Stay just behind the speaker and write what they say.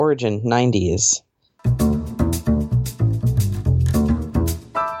Origin 90s.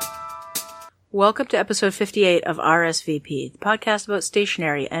 Welcome to episode 58 of RSVP, the podcast about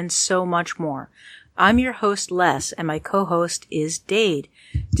stationery and so much more. I'm your host, Les, and my co-host is Dade.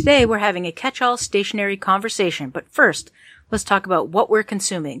 Today, we're having a catch-all stationery conversation, but first, let's talk about what we're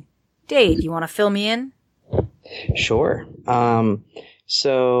consuming. Dade, you want to fill me in? Sure.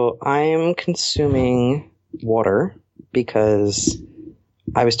 So I'm consuming water because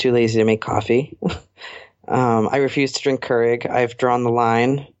I was too lazy to make coffee. I refuse to drink Keurig. I've drawn the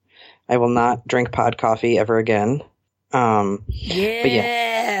line. I will not drink pod coffee ever again. But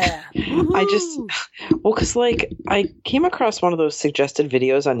yeah. Because I came across one of those suggested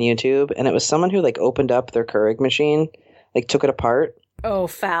videos on YouTube, and it was someone who opened up their Keurig machine, took it apart. Oh,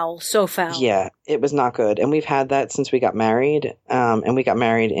 foul. So foul. Yeah, it was not good. And we've had that since we got married. And we got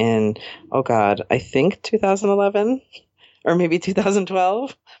married in, I think 2011 or maybe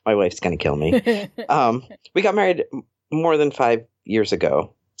 2012. My wife's going to kill me. We got married more than 5 years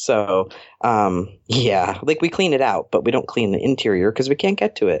ago. So, we clean it out, but we don't clean the interior because we can't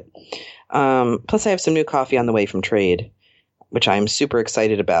get to it. Plus, I have some new coffee on the way from trade, which I'm super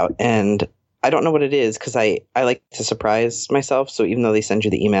excited about. And I don't know what it is because I like to surprise myself. So even though they send you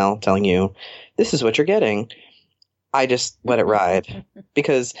the email telling you this is what you're getting, I just let it ride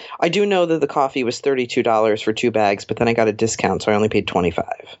because I do know that the coffee was $32 for 2 bags, but then I got a discount, so I only paid $25.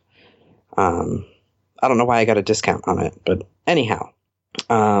 I don't know why I got a discount on it, but anyhow.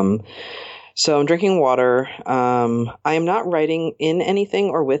 So I'm drinking water. I am not writing in anything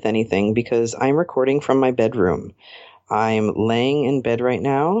or with anything because I'm recording from my bedroom. I'm laying in bed right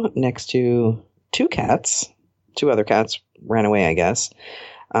now next to 2 cats. 2 other cats ran away, I guess.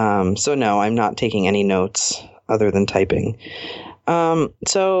 So no, I'm not taking any notes other than typing.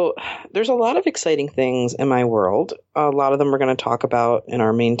 So there's a lot of exciting things in my world. A lot of them we're going to talk about in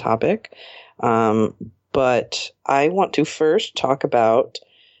our main topic. But I want to first talk about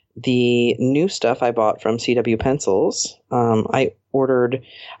the new stuff I bought from CW Pencils. I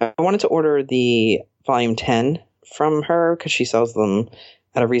wanted to order the volume 10 from her because she sells them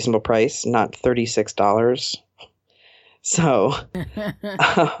at a reasonable price, not $36. So,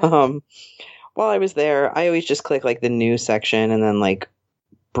 while I was there, I always just click the new section and then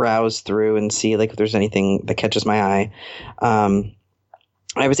browse through and see if there's anything that catches my eye.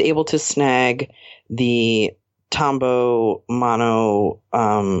 I was able to snag the Tombow Mono,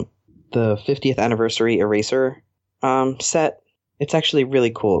 the 50th anniversary eraser set. It's actually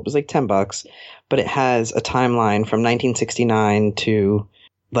really cool. It was $10, but it has a timeline from 1969 to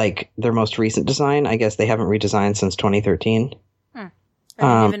their most recent design. I guess they haven't redesigned since 2013. I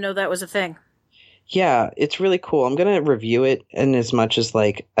didn't even know that was a thing. Yeah, it's really cool. I'm going to review it in as much as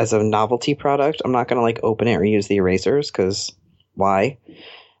as a novelty product. I'm not going to open it or use the erasers because why?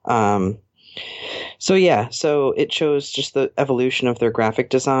 So it shows just the evolution of their graphic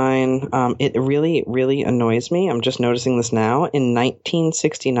design. It really, really annoys me. I'm just noticing this now. In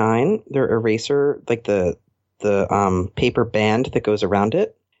 1969, their eraser, the paper band that goes around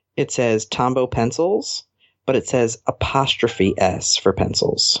it, it says Tombow Pencils, but it says 'S for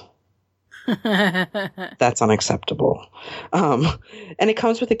pencils. That's unacceptable. And it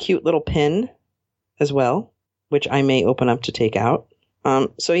comes with a cute little pin as well, which I may open up to take out.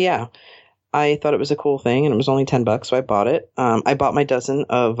 I thought it was a cool thing, and it was only $10, so I bought it. I bought my dozen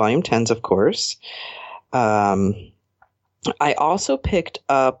of volume 10s, of course. I also picked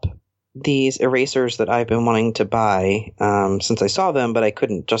up these erasers that I've been wanting to buy since I saw them, but I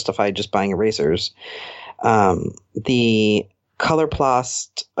couldn't justify just buying erasers. The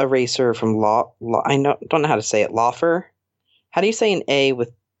Colorplast eraser from I don't know how to say it, Laufer. How do you say an A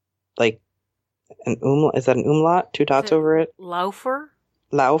with an umlaut? Is that an umlaut? 2 dots over it? Laufer?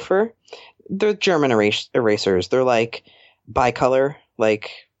 Laufer. They're German erasers. They're bicolor,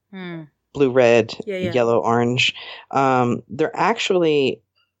 blue, red, yellow, orange. They're actually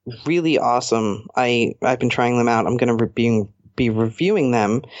really awesome. I've been trying them out. I'm going to be reviewing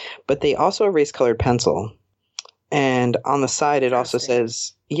them, but they also erase colored pencil. And on the side, it also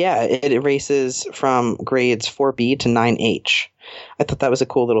says, it erases from grades 4B to 9H. I thought that was a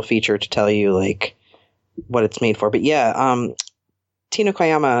cool little feature to tell you what it's made for. But Tina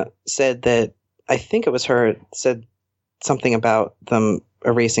Koyama said that, I think it was her, said something about them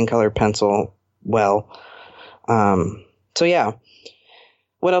erasing colored pencil well.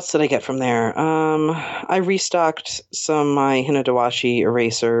 What else did I get from there? I restocked some my Hinadowashi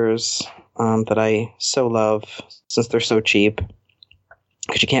erasers that I so love since they're so cheap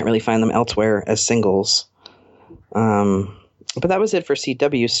because you can't really find them elsewhere as singles. But that was it for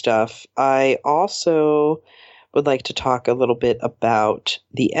CW stuff. I also would like to talk a little bit about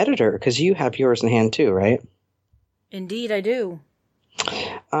the editor, because you have yours in hand too, right? Indeed, I do.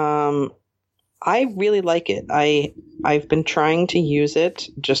 I really like it. I've been trying to use it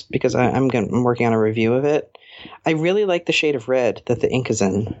just because I'm working on a review of it. I really like the shade of red that the ink is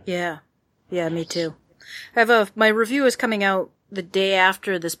in. Yeah, me too. My review is coming out the day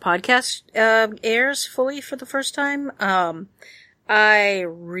after this podcast airs fully for the first time. I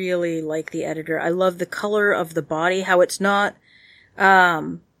really like the editor. I love the color of the body, how it's not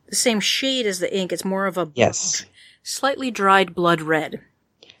the same shade as the ink. It's more of a slightly dried blood red.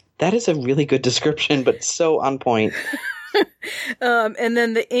 That is a really good description, but so on point. And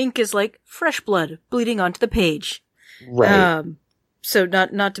then the ink is like fresh blood bleeding onto the page. Right. So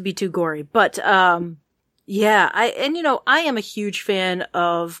not to be too gory, but yeah, I am a huge fan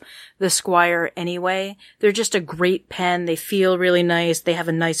of the Squire anyway. They're just a great pen. They feel really nice. They have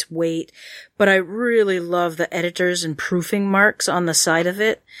a nice weight, but I really love the editors and proofing marks on the side of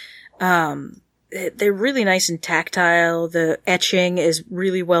it. They're really nice and tactile. The etching is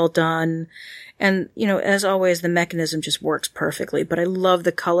really well done. And, as always, the mechanism just works perfectly, but I love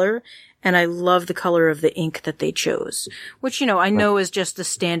the color, and I love the color of the ink that they chose, which, I know is just the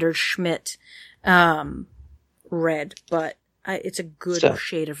standard Schmidt, red, but it's a good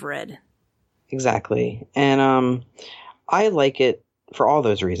shade of red. Exactly. And, I like it for all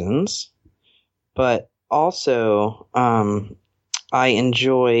those reasons, but also, I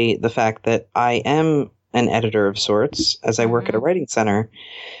enjoy the fact that I am an editor of sorts as I work at a writing center.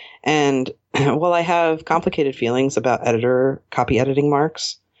 And while I have complicated feelings about copy editing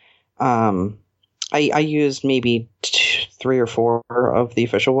marks, I use maybe 3 or 4 of the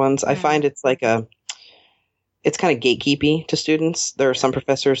official ones. I find it's it's kind of gatekeepy to students. There are some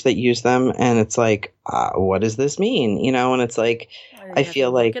professors that use them, and it's like, what does this mean? And it's like, I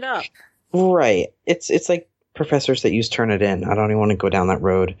feel like, look it up. Right. It's like professors that use Turnitin. I don't even want to go down that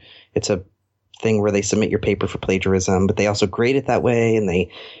road. It's a thing where they submit your paper for plagiarism, but they also grade it that way, and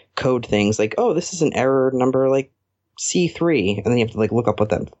they code things like, oh, this is an error number like C3, and then you have to look up what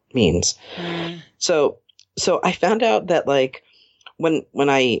that means. So I found out that when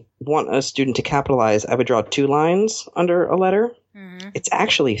I want a student to capitalize, I would draw 2 lines under a letter. It's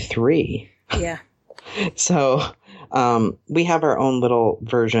actually 3. Yeah. So we have our own little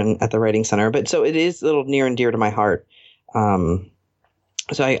version at the Writing Center, but so it is a little near and dear to my heart.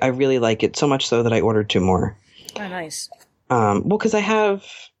 So I really like it, so much so that I ordered 2 more. Oh, nice. Well, because I have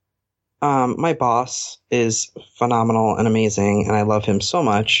my boss is phenomenal and amazing, and I love him so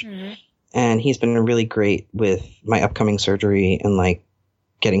much. And he's been really great with my upcoming surgery and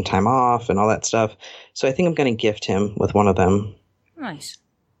getting time off and all that stuff. So I think I'm going to gift him with one of them. Nice.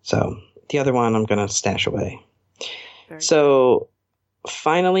 So the other one I'm going to stash away. So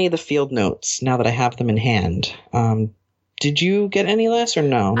finally, the field notes, now that I have them in hand. Did you get any less or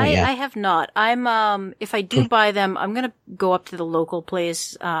no? I have not. I'm, if I do buy them, I'm going to go up to the local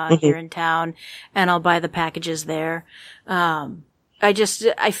place, here in town, and I'll buy the packages there.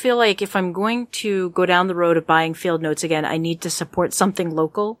 I feel like if I'm going to go down the road of buying field notes again, I need to support something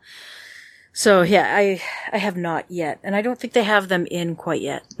local. So yeah, I have not yet. And I don't think they have them in quite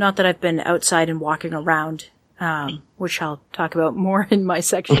yet. Not that I've been outside and walking around, which I'll talk about more in my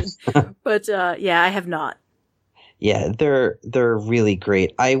section. But, yeah, I have not. Yeah, they're really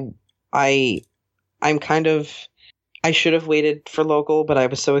great. I should have waited for local, but I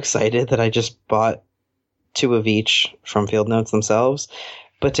was so excited that I just bought 2 of each from Field Notes themselves.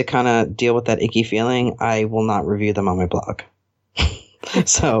 But to kind of deal with that icky feeling, I will not review them on my blog.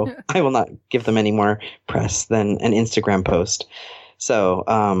 So I will not give them any more press than an Instagram post. So,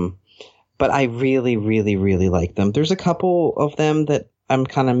 but I really, really, really like them. There's a couple of them that I'm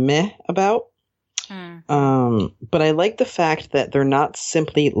kind of meh about. But I like the fact that they're not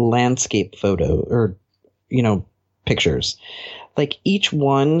simply landscape photo or, pictures. Each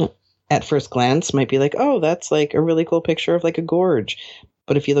one at first glance might be like, oh, that's a really cool picture of a gorge.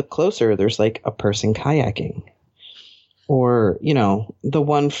 But if you look closer, there's a person kayaking. Or, the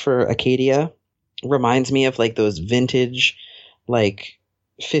one for Acadia reminds me of those vintage,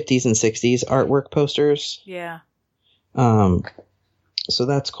 50s and 60s artwork posters. Yeah. So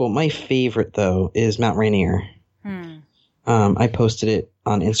that's cool. My favorite, though, is Mount Rainier. I posted it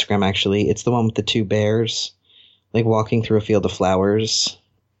on Instagram, actually. It's the one with the 2 bears, walking through a field of flowers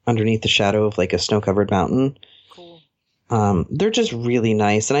underneath the shadow of a snow-covered mountain. Cool. They're just really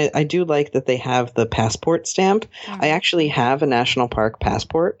nice. And I do like that they have the passport stamp. I actually have a national park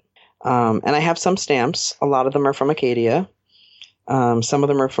passport. And I have some stamps. A lot of them are from Acadia. Some of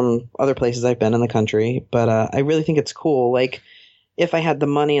them are from other places I've been in the country. But I really think it's cool. if I had the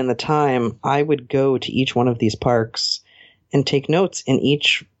money and the time, I would go to each one of these parks and take notes in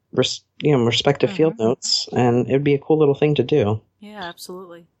each respective field notes, and it would be a cool little thing to do. Yeah,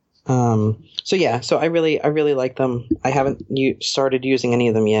 absolutely. So I really like them. I haven't started using any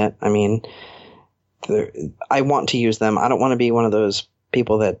of them yet. I mean, I want to use them. I don't want to be one of those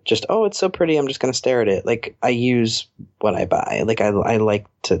people that just, oh, it's so pretty, I'm just going to stare at it. Like, I use what I buy. Like, I like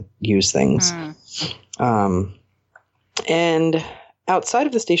to use things. And outside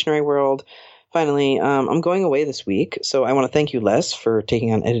of the stationery world, finally, I'm going away this week, so I want to thank you, Les, for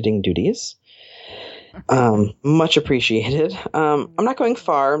taking on editing duties. Much appreciated. I'm not going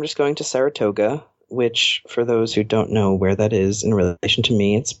far. I'm just going to Saratoga, which, for those who don't know where that is in relation to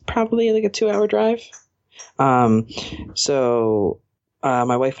me, it's probably like a 2-hour drive.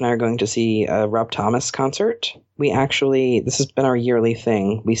 My wife and I are going to see a Rob Thomas concert. This has been our yearly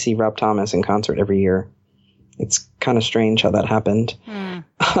thing. We see Rob Thomas in concert every year. It's kind of strange how that happened.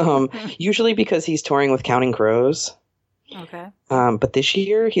 Usually because he's touring with Counting Crows. Okay. But this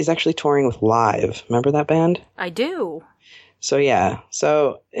year he's actually touring with Live. Remember that band? I do. So yeah.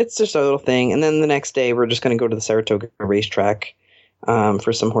 So it's just a little thing. And then the next day we're just going to go to the Saratoga racetrack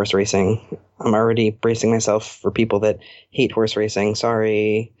for some horse racing. I'm already bracing myself for people that hate horse racing.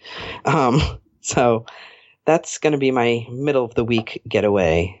 Sorry. So that's going to be my middle of the week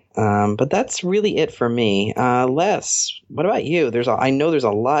getaway. But that's really it for me. Les, what about you? I know there's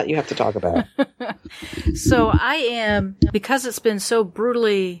a lot you have to talk about. So I am, because it's been so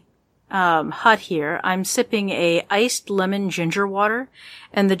brutally hot here, I'm sipping a iced lemon ginger water,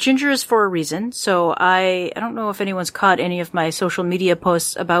 and the ginger is for a reason. So I don't know if anyone's caught any of my social media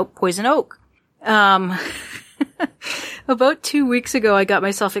posts about poison oak. About 2 weeks ago, I got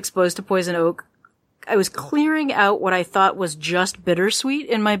myself exposed to poison oak. I was clearing out what I thought was just bittersweet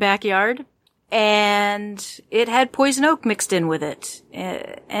in my backyard, and it had poison oak mixed in with it.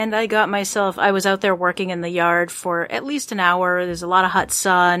 And I was out there working in the yard for at least an hour. There's a lot of hot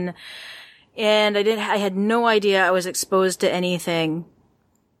sun, and I had no idea I was exposed to anything.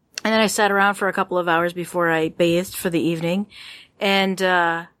 And then I sat around for a couple of hours before I bathed for the evening, and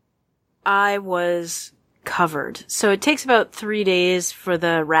I was covered. So it takes about 3 days for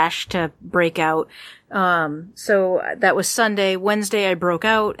the rash to break out. So that was Sunday. Wednesday I broke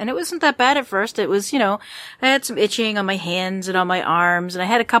out, and it wasn't that bad at first. It was, I had some itching on my hands and on my arms, and I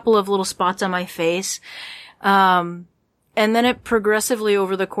had a couple of little spots on my face. And then it progressively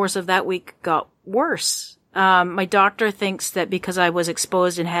over the course of that week got worse. My doctor thinks that because I was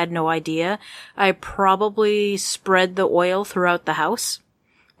exposed and had no idea, I probably spread the oil throughout the house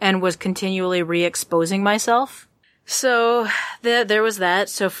and was continually re-exposing myself. So there was that.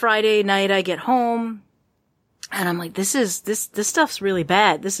 So Friday night I get home and I'm like, this stuff's really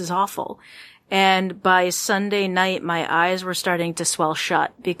bad. This is awful. And by Sunday night, my eyes were starting to swell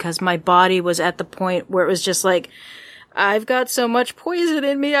shut because my body was at the point where it was just like, I've got so much poison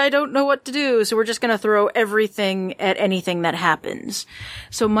in me, I don't know what to do. So we're just going to throw everything at anything that happens.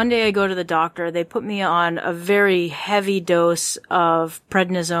 So Monday I go to the doctor. They put me on a very heavy dose of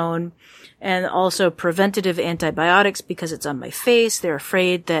prednisone and also preventative antibiotics because it's on my face. They're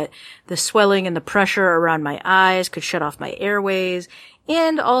afraid that the swelling and the pressure around my eyes could shut off my airways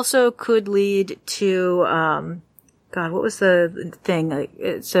and also could lead to, God, what was the thing?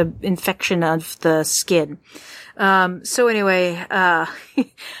 It's an infection of the skin. So anyway, I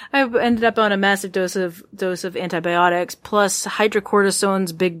ended up on a massive dose of antibiotics plus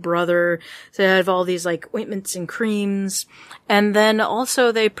hydrocortisone's big brother. So I have all these like ointments and creams. And then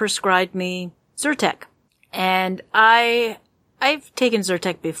also they prescribed me Zyrtec. And I've taken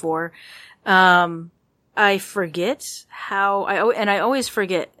Zyrtec before. I forget I always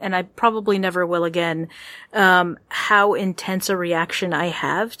forget, and I probably never will again, how intense a reaction I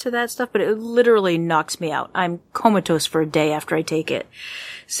have to that stuff, but it literally knocks me out. I'm comatose for a day after I take it.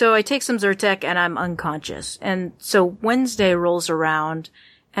 So I take some Zyrtec and I'm unconscious. And so Wednesday rolls around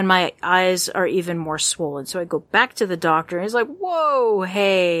and my eyes are even more swollen. So I go back to the doctor and he's like, whoa,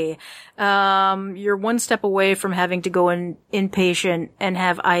 hey, you're one step away from having to go inpatient and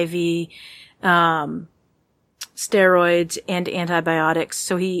have IV, steroids and antibiotics.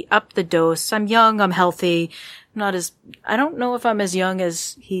 So he upped the dose. I'm young, I'm healthy, I don't know if I'm as young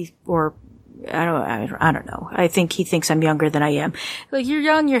as he, or I don't know. I think he thinks I'm younger than I am. Like, you're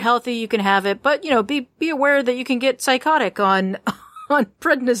young, you're healthy, you can have it, but be aware that you can get psychotic on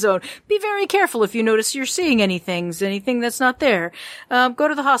prednisone. Be very careful if you notice you're seeing anything that's not there. Go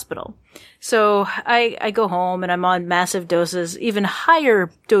to the hospital. So I go home and I'm on massive doses, even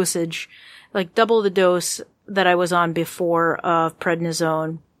higher dosage, like double the dose that I was on before of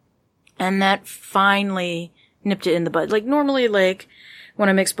prednisone. And that finally nipped it in the bud. Like normally, like when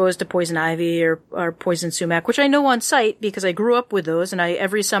I'm exposed to poison ivy or poison sumac, which I know on sight because I grew up with those, and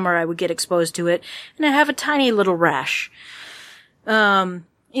every summer I would get exposed to it, and I have a tiny little rash.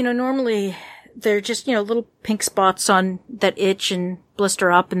 Normally they're just, little pink spots on that itch and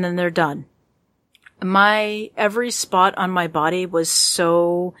blister up, and then they're done. Every spot on my body was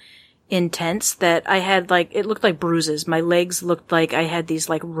so intense that I had it looked like bruises. My legs looked like I had these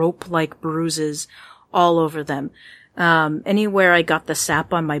rope-like bruises all over them. Anywhere I got the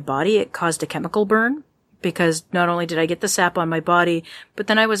sap on my body, it caused a chemical burn, because not only did I get the sap on my body, but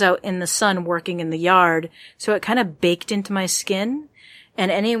then I was out in the sun working in the yard, so it kind of baked into my skin. And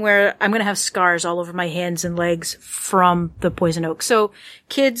anywhere, I'm going to have scars all over my hands and legs from the poison oak. So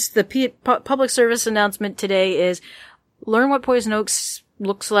kids, the public service announcement today is learn what poison oak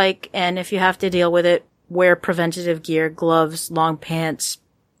looks like. And if you have to deal with it, wear preventative gear, gloves, long pants.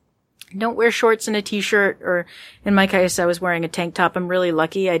 Don't wear shorts and a t-shirt, or in my case, I was wearing a tank top. I'm really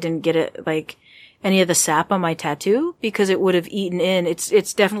lucky I didn't get it, any of the sap on my tattoo, because it would have eaten in.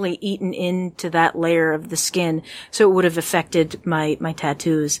 It's definitely eaten into that layer of the skin, so it would have affected my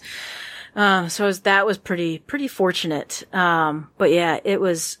tattoos. That was pretty fortunate. But yeah, I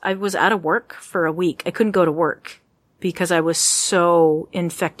was out of work for a week. I couldn't go to work because I was so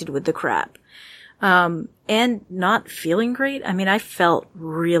infected with the crap. And not feeling great. I mean, I felt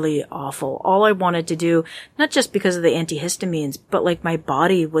really awful. All I wanted to do, not just because of the antihistamines, but my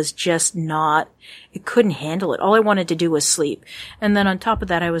body was just it couldn't handle it. All I wanted to do was sleep. And then on top of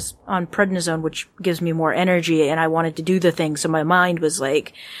that, I was on prednisone, which gives me more energy, and I wanted to do the thing. So my mind was I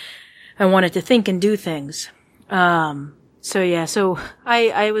wanted to think and do things. So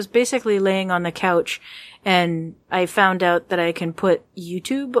I was basically laying on the couch, and I found out that I can put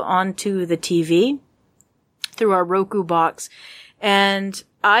YouTube onto the TV through our Roku box. And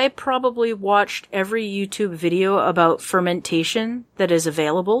I probably watched every YouTube video about fermentation that is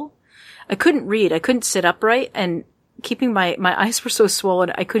available. I couldn't read. I couldn't sit upright, and keeping my eyes were so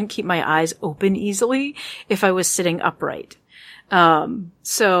swollen, I couldn't keep my eyes open easily if I was sitting upright.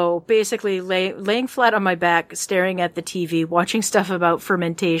 So basically laying flat on my back, staring at the TV, watching stuff about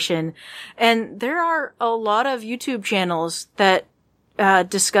fermentation. And there are a lot of YouTube channels that,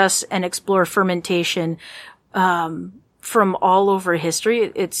 discuss and explore fermentation, from all over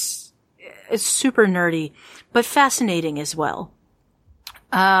history. It's super nerdy, but fascinating as well.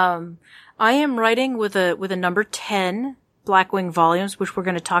 I am writing with a number 10 Blackwing volumes, which we're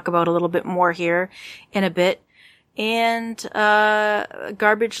going to talk about a little bit more here in a bit. And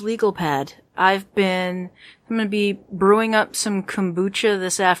garbage legal pad. I'm going to be brewing up some kombucha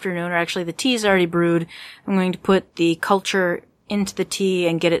this afternoon, or actually the tea's already brewed. I'm going to put the culture into the tea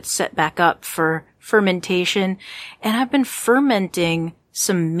and get it set back up for fermentation. And I've been fermenting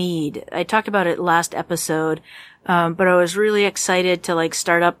some mead. I talked about it last episode, but I was really excited to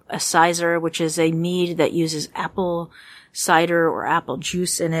start up a Sizer, which is a mead that uses apple cider or apple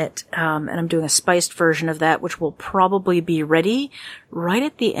juice in it. And I'm doing a spiced version of that, which will probably be ready right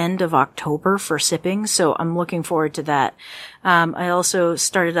at the end of October for sipping. So I'm looking forward to that. I also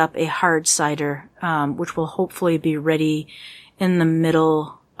started up a hard cider, which will hopefully be ready in the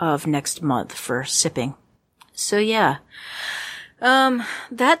middle of next month for sipping. So yeah.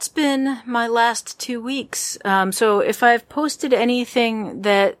 That's been my last 2 weeks. So if I've posted anything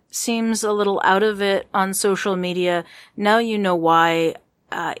that seems a little out of it on social media, now you know why.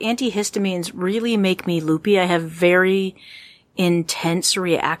 Antihistamines really make me loopy. I have very intense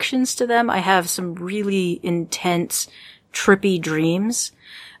reactions to them. I have some really intense, trippy dreams.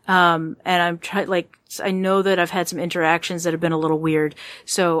 And I'm I know that I've had some interactions that have been a little weird.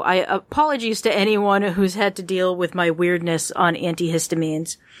 So apologies to anyone who's had to deal with my weirdness on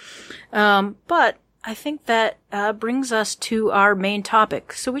antihistamines. But I think that, brings us to our main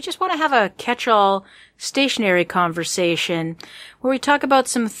topic. So we just want to have a catch-all stationary conversation where we talk about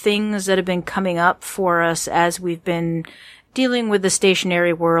some things that have been coming up for us as we've been dealing with the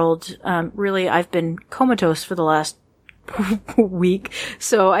stationary world. Really, I've been comatose for the last week,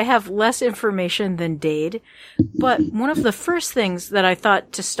 so I have less information than Dade. But one of the first things that I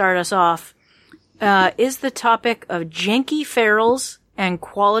thought to start us off is the topic of janky ferals and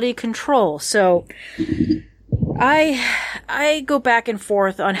quality control. So I go back and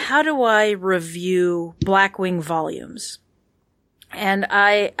forth on how do I review Blackwing volumes. And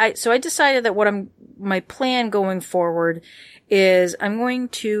so I decided that my plan going forward is I'm going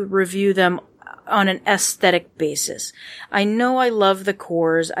to review them on an aesthetic basis. I know I love the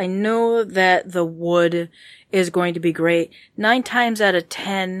cores. I know that the wood is going to be great. 9 times out of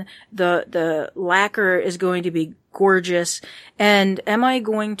 10, the lacquer is going to be gorgeous. And am I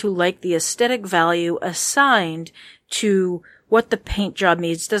going to like the aesthetic value assigned to what the paint job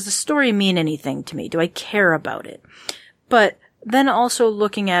means? Does the story mean anything to me? Do I care about it? But then also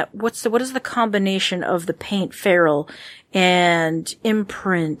looking at what is the combination of the paint ferrule and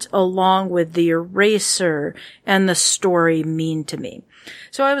imprint along with the eraser and the story mean to me.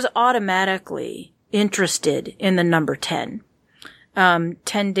 So I was automatically interested in the number 10.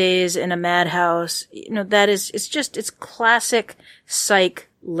 10 Days in a Madhouse, it's classic psych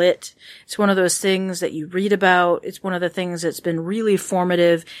lit. It's one of those things that you read about. It's one of the things that's been really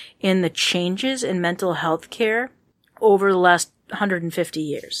formative in the changes in mental health care over the last 150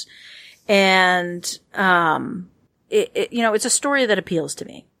 years. And, it's a story that appeals to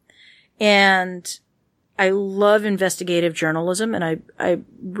me. And I love investigative journalism, and I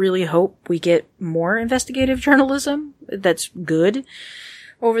really hope we get more investigative journalism that's good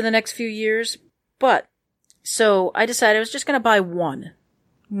over the next few years. But, so I decided I was just going to buy one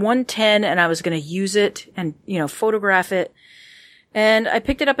 10, and I was going to use it and, photograph it. And I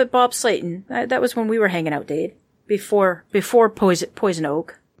picked it up at Bob Slayton. That was when we were hanging out, Dade, before Poison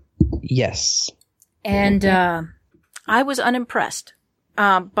Oak. Yes. And, I was unimpressed,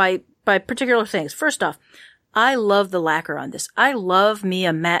 by particular things. First off, I love the lacquer on this. I love me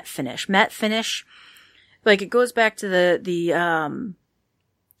a matte finish. Matte finish, like it goes back to the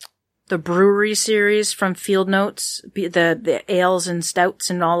brewery series from Field Notes, the ales and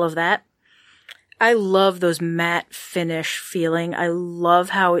stouts and all of that. I love those matte finish feeling. I love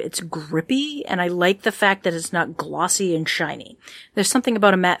how it's grippy, and I like the fact that it's not glossy and shiny. There's something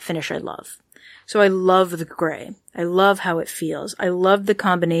about a matte finish I love. So I love the gray. I love how it feels. I love the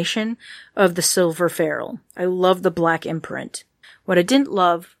combination of the silver ferrule. I love the black imprint. What I didn't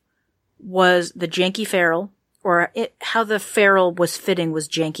love was the janky ferrule, or how the ferrule was fitting was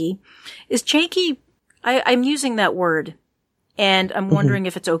janky. Is janky, I'm using that word, and I'm wondering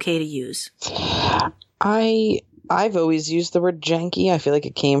if it's okay to use. I've always used the word janky. I feel like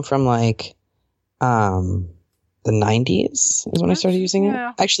it came from the 90s is when I started using it.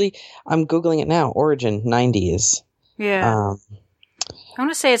 Actually, I'm Googling it now. Origin, 90s. Yeah. I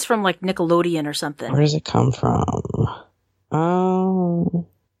want to say it's from Nickelodeon or something. Where does it come from?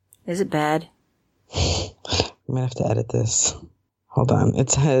 Is it bad? I might have to edit this. Hold on.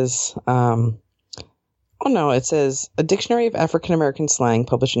 It says, it says, a dictionary of African American slang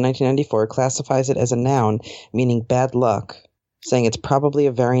published in 1994 classifies it as a noun meaning bad luck, saying it's probably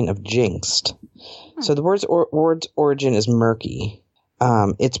a variant of jinxed. So the word's origin is murky.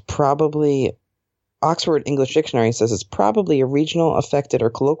 It's probably, Oxford English Dictionary says it's probably a regional, affected, or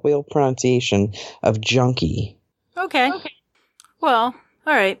colloquial pronunciation of junkie. Okay. Well,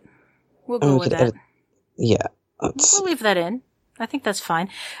 all right. We'll go with that. Yeah. We'll leave that in. I think that's fine.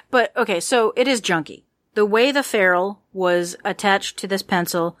 But, okay, so it is junky. The way the ferrule was attached to this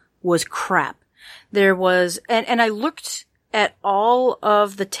pencil was crap. There was, and I looked at all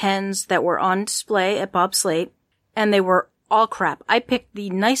of the 10s that were on display at Bob Slate, and they were all crap. I picked the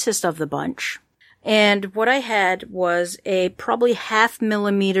nicest of the bunch, and what I had was a probably 0.5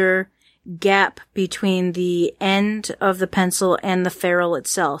 millimeter gap between the end of the pencil and the ferrule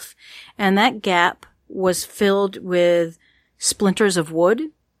itself, and that gap was filled with splinters of wood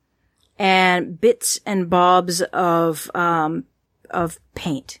and bits and bobs of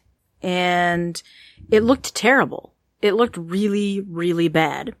paint, and it looked terrible. It looked really, really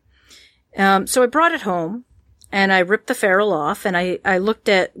bad. So I brought it home, and I ripped the ferrule off, and I looked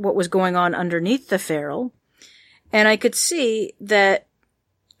at what was going on underneath the ferrule, and I could see that,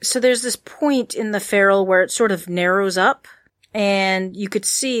 so there's this point in the ferrule where it sort of narrows up, and you could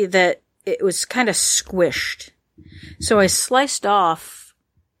see that it was kind of squished. So I sliced off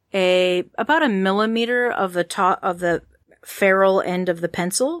about 1 millimeter of the top of the ferrule end of the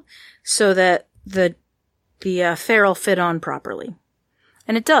pencil, so that the ferrule fit on properly.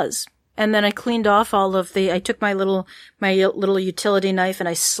 And it does. And then I cleaned off I took my little utility knife and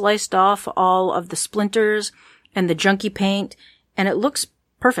I sliced off all of the splinters and the junky paint, and it looks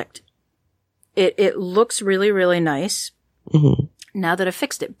perfect. It looks really, really nice. Mm-hmm. Now that I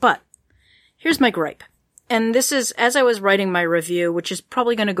fixed it. But here's my gripe. And this is, as I was writing my review, which is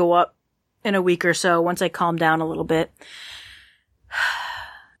probably going to go up in a week or so once I calm down a little bit.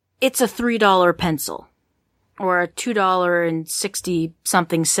 It's a $3 pencil. Or a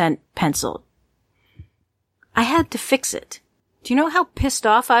 $2.60-something pencil. I had to fix it. Do you know how pissed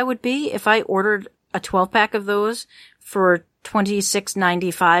off I would be if I ordered a 12-pack of those for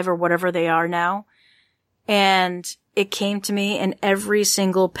 $26.95 or whatever they are now, and it came to me and every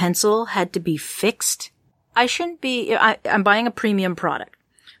single pencil had to be fixed? I shouldn't be, I'm buying a premium product.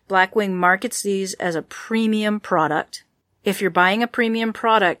 Blackwing markets these as a premium product. If you're buying a premium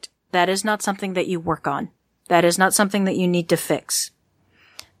product, that is not something that you work on. That is not something that you need to fix.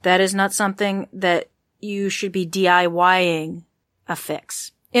 That is not something that you should be DIYing a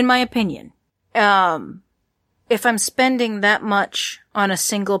fix, in my opinion. If I'm spending that much on a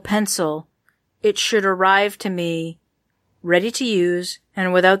single pencil, it should arrive to me ready to use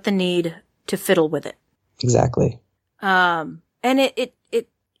and without the need to fiddle with it. Exactly. And it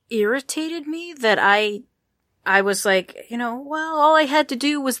irritated me that I was like, well, all I had to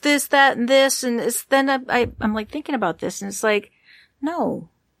do was this, that, and this, and then I'm like thinking about this, and it's like, no,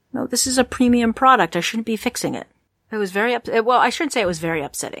 this is a premium product. I shouldn't be fixing it. It was very well, I shouldn't say it was very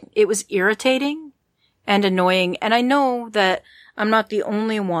upsetting. It was irritating and annoying, and I know that I'm not the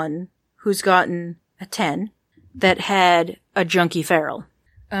only one who's gotten a 10 that had a junky ferrule.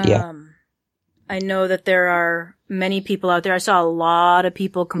 Yeah. I know that there are many people out there. I saw a lot of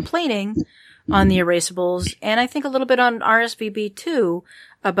people complaining on the erasables, and I think a little bit on RSVP too,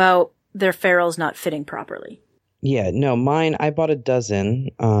 about their ferrules not fitting properly. Yeah, no, mine, I bought a dozen,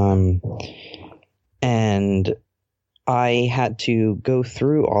 and I had to go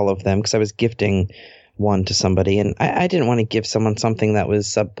through all of them because I was gifting one to somebody, and I didn't want to give someone something that was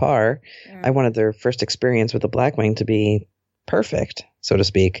subpar. I wanted their first experience with a Blackwing to be perfect, so to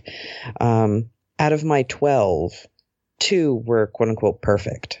speak. Out of my 12, 2 were quote unquote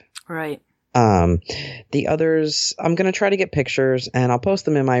perfect. Right. The others, I'm going to try to get pictures and I'll post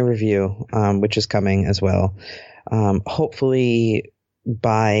them in my review, which is coming as well. Hopefully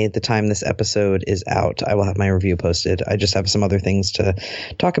by the time this episode is out, I will have my review posted. I just have some other things to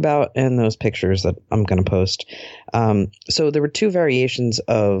talk about and those pictures that I'm going to post. So there were 3 variations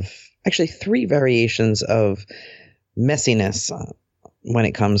of messiness when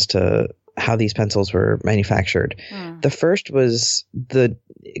it comes to how these pencils were manufactured. The first was the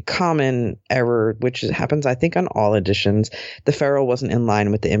common error, which happens, I think, on all editions. The ferrule wasn't in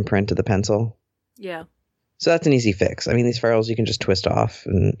line with the imprint of the pencil. Yeah. So that's an easy fix. I mean, these ferrules you can just twist off,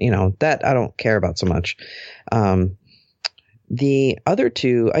 and that I don't care about so much. The other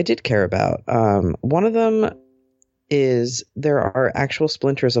 2 I did care about. One of them is there are actual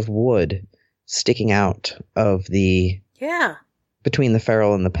splinters of wood sticking out of between the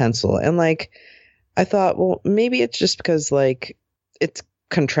ferrule and the pencil. And I thought, well, maybe it's just because it's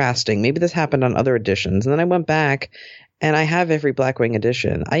contrasting. Maybe this happened on other editions. And then I went back and I have every Blackwing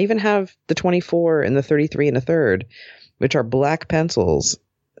edition. I even have the 24 and the 33 and a third, which are black pencils.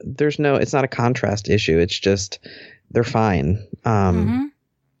 It's not a contrast issue. It's just, they're fine.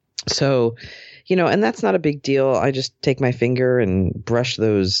 So, and that's not a big deal. I just take my finger and brush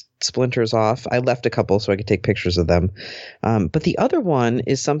those splinters off. I left a couple so I could take pictures of them. But the other one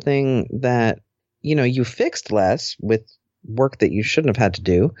is something that, you fixed less with work that you shouldn't have had to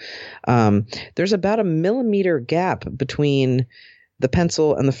do. There's about a millimeter gap between the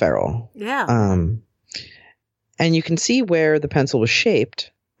pencil and the ferrule. Yeah. And you can see where the pencil was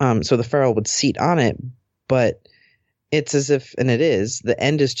shaped. So the ferrule would seat on it, but it's as if, and it is, the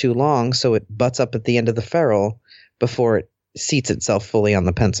end is too long, so it butts up at the end of the ferrule before it seats itself fully on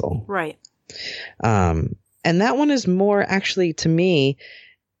the pencil. Right. And that one is more, actually, to me,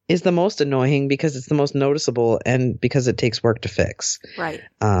 is the most annoying because it's the most noticeable and because it takes work to fix. Right.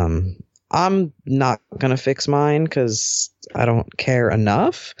 I'm not going to fix mine because I don't care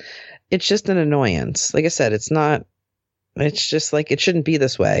enough. It's just an annoyance. Like I said, it's just it shouldn't be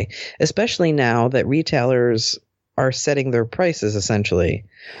this way, especially now that retailers are setting their prices, essentially.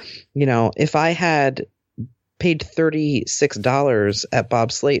 If I had paid $36 at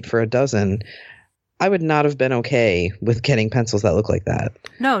Bob Slate for a dozen, I would not have been okay with getting pencils that look like that.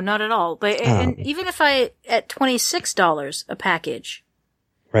 No, not at all. But and even if at $26 a package,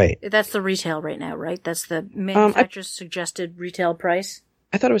 right? That's the retail right now, right? That's the manufacturer's suggested retail price.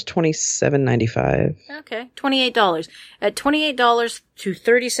 I thought it was $27.95. Okay, $28. At $28 to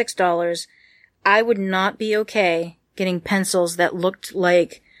 $36. I would not be okay getting pencils that looked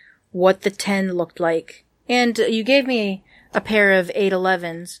like what the 10 looked like. And you gave me a pair of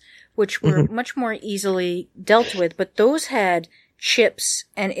 811s, which were much more easily dealt with, but those had chips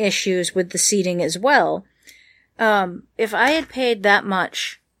and issues with the seating as well. If I had paid that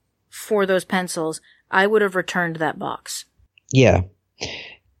much for those pencils, I would have returned that box. Yeah.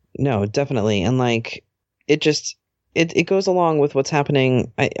 No, definitely. And it just... It goes along with what's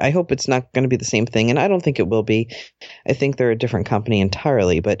happening. I hope it's not going to be the same thing, and I don't think it will be. I think they're a different company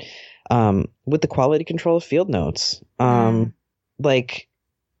entirely. But with the quality control of field notes,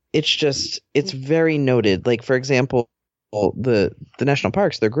 it's very noted. For example, the national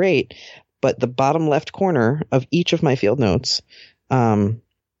parks, they're great, but the bottom left corner of each of my field notes,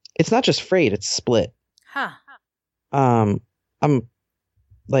 it's not just frayed, it's split. Huh. I'm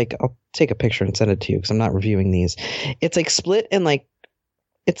like, I'll take a picture and send it to you because I'm not reviewing these. It's like split and like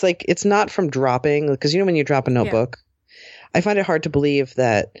it's not from dropping, because when you drop a notebook, I find it hard to believe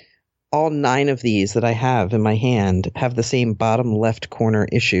that all 9 of these that I have in my hand have the same bottom left corner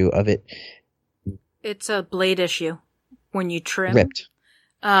issue of it. It's a blade issue when you trim. Ripped.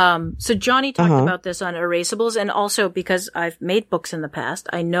 So Johnny talked about this on Erasables, and also because I've made books in the past,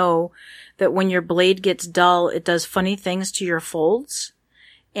 I know that when your blade gets dull, it does funny things to your folds.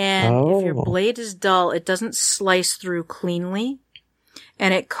 And if your blade is dull, it doesn't slice through cleanly,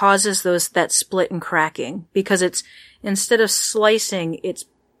 and it causes that split and cracking, because it's, instead of slicing, it's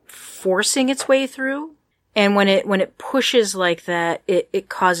forcing its way through. And when it pushes like that, it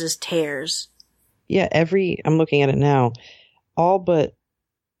causes tears. Yeah, I'm looking at it now, all but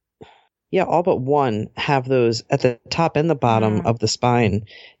one have those at the top and the bottom of the spine.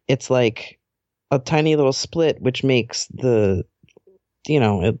 It's like a tiny little split, which makes it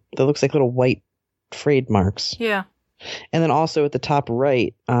looks like little white frayed marks. Yeah. And then also at the top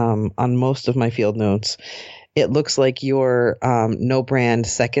right, on most of my field notes, it looks like your no brand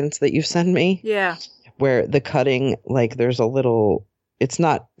seconds that you send me. Yeah. Where the cutting, like there's a little, it's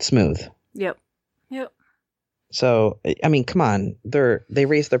not smooth. Yep. So, I mean, come on, they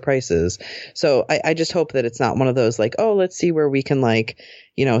raised their prices. So I just hope that it's not one of those like, oh, let's see where we can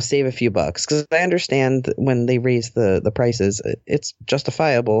save a few bucks. Because I understand when they raise the prices, it's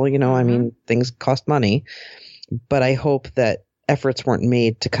justifiable. I mean, things cost money. But I hope that efforts weren't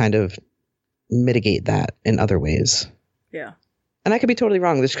made to kind of mitigate that in other ways. Yeah. And I could be totally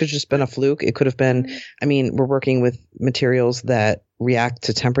wrong. This could have just been a fluke. It could have been, I mean, we're working with materials that react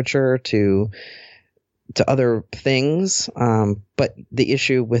to temperature, to other things. But the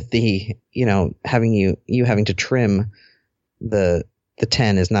issue with the, having you having to trim the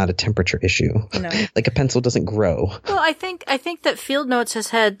 10 is not a temperature issue. No. Like a pencil doesn't grow. Well, I think that Field Notes has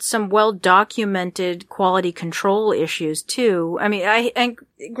had some well-documented quality control issues too. I mean, and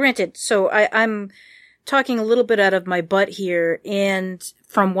granted, so I'm talking a little bit out of my butt here, and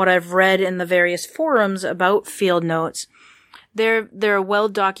from what I've read in the various forums about Field Notes, there are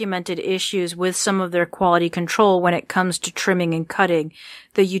well-documented issues with some of their quality control when it comes to trimming and cutting.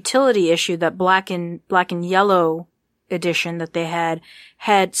 The utility issue, that black and yellow edition that they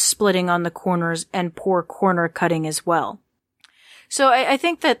had splitting on the corners and poor corner cutting as well. So I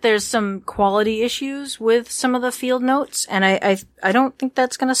think that there's some quality issues with some of the field notes, and I don't think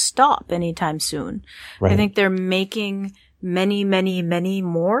that's going to stop anytime soon. Right. I think they're making many, many, many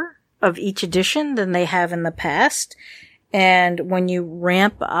more of each edition than they have in the past. And when you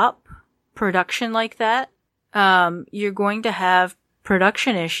ramp up production like that, you're going to have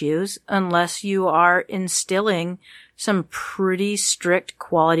production issues unless you are instilling some pretty strict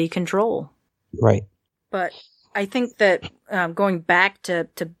quality control. Right. But I think that, going back to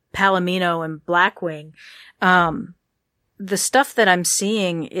Palomino and Blackwing, the stuff that I'm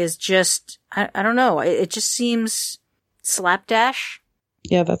seeing is just, I don't know, it just seems slapdash.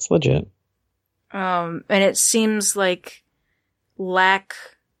 Yeah, that's legit. And it seems like lack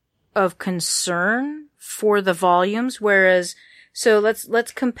of concern for the volumes, whereas, so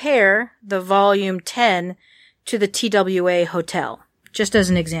let's compare the volume 10 to the TWA Hotel, just as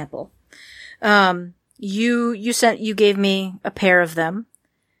an example. You gave me a pair of them,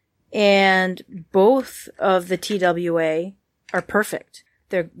 and both of the TWA are perfect.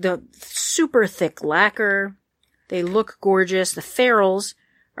 They're the super thick lacquer. They look gorgeous. The ferrules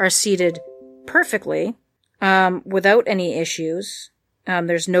are seated perfectly, without any issues.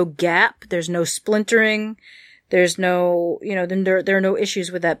 There's no gap. There's no splintering. There's no, there are no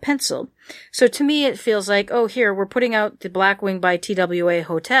issues with that pencil. So to me, it feels like, oh, here, we're putting out the Blackwing by TWA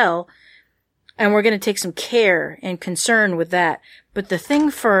Hotel, and we're going to take some care and concern with that. But the thing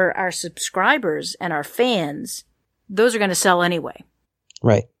for our subscribers and our fans, those are going to sell anyway.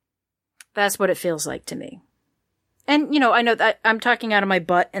 Right. That's what it feels like to me. And, I know that I'm talking out of my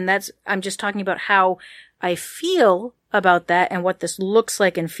butt, and I'm just talking about how I feel about that and what this looks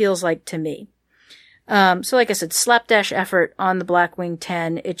like and feels like to me. So like I said, slapdash effort on the Blackwing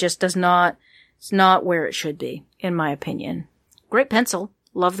 10. It just it's not where it should be, in my opinion. Great pencil.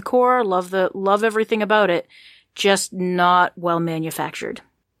 Love the core. Love everything about it. Just not well manufactured.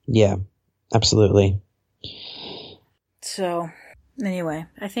 Yeah, absolutely. So anyway,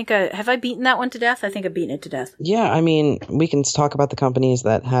 I think have I beaten that one to death? I think I've beaten it to death. Yeah. I mean, we can talk about the companies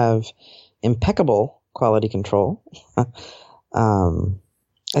that have impeccable quality control.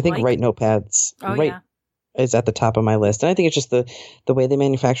 I think Write Notepads. Oh, yeah. is at the top of my list. And I think it's just the way they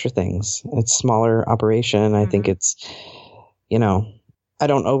manufacture things. It's smaller operation. I think it's, I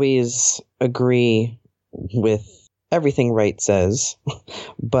don't always agree with everything Wright says,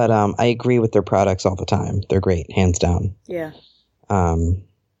 but I agree with their products all the time. They're great, hands down. Yeah.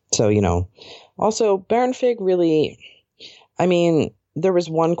 So, also Baron Fig really, I mean, there was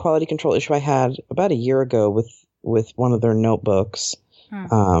one quality control issue I had about a year ago with one of their notebooks.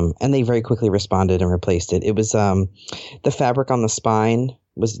 And they very quickly responded and replaced it. It was the fabric on the spine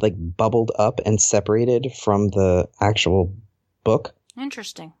was like bubbled up and separated from the actual book.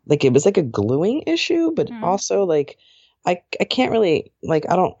 Interesting. Like it was like a gluing issue, but also like I can't really like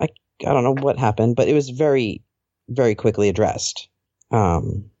I don't know what happened, but it was very, very quickly addressed.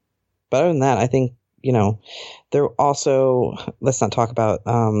 But other than that, I think they're also, let's not talk about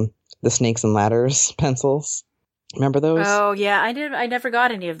the Snakes and Ladders pencils. Remember those? Oh yeah, I never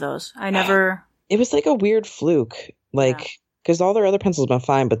got any of those. I never. It was like a weird fluke, like because all their other pencils have been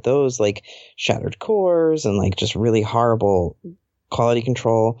fine, but those like shattered cores and like just really horrible quality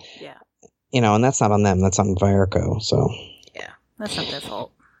control. Yeah. And that's not on them. That's on Viarco. So. Yeah, that's not their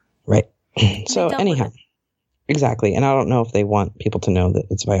fault. Right. So anyhow, exactly. And I don't know if they want people to know that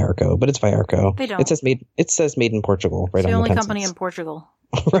it's Viarco, but it's Viarco. They don't. It says made in Portugal. Right. It's the on only the company in Portugal.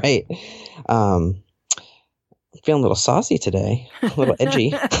 Right. Feeling a little saucy today, a little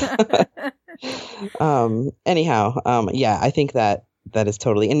edgy. Anyhow, yeah, I think that is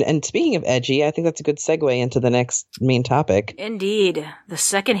totally. And speaking of edgy, I think that's a good segue into the next main topic. Indeed, the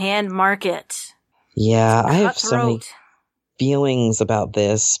secondhand market. Yeah, I have so many feelings about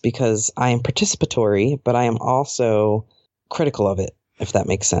this because I am participatory, but I am also critical of it, if that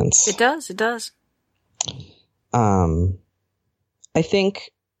makes sense. It does. It does. I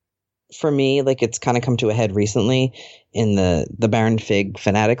think. For me, like it's kind of come to a head recently in the Baron Fig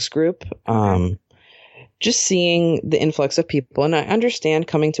fanatics group. Just seeing the influx of people, and I understand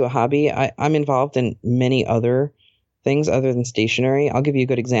coming to a hobby. I'm involved in many other things other than stationery. I'll give you a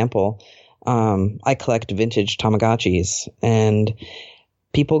good example. I collect vintage Tamagotchis, and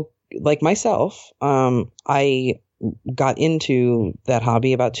people like myself, I got into that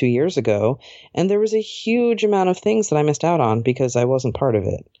hobby about 2 years ago, and there was a huge amount of things that I missed out on because I wasn't part of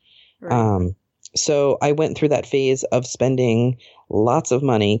it. Right. So I went through that phase of spending lots of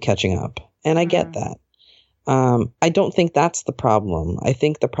money catching up, and I get that. I don't think that's the problem. I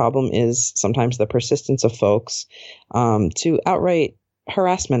think the problem is sometimes the persistence of folks to outright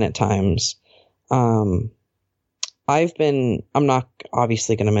harassment at times. I'm not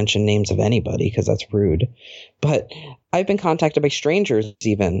obviously going to mention names of anybody because that's rude, but I've been contacted by strangers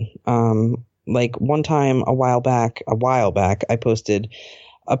even. Like one time a while back, I posted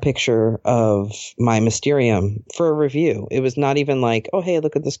a picture of my Mysterium for a review. It was not even like, oh, hey,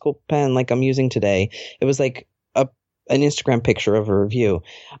 look at this cool pen like I'm using today. It was like an Instagram picture of a review.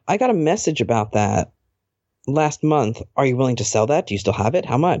 I got a message about that last month. Are you willing to sell that? Do you still have it?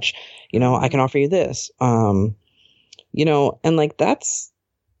 How much? I can offer you this. And like that's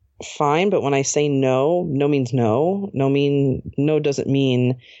fine. But when I say no means no. No doesn't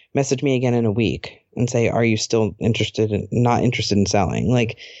mean message me again in a week and say, are you still not interested in selling?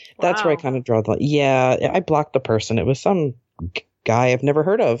 Like, that's where I kind of draw the line. Yeah, I blocked the person. It was some guy I've never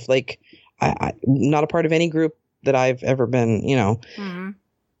heard of. Like, I not a part of any group that I've ever been,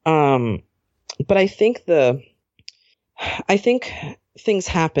 But I think things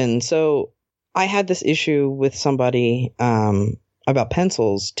happen. So I had this issue with somebody about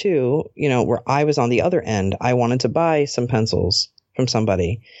pencils too, where I was on the other end. I wanted to buy some pencils from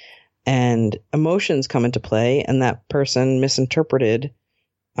somebody. And emotions come into play, and that person misinterpreted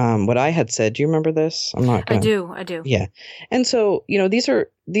what I had said. Do you remember this? I do. Yeah. And so,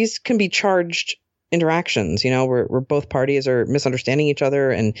 these can be charged interactions, where both parties are misunderstanding each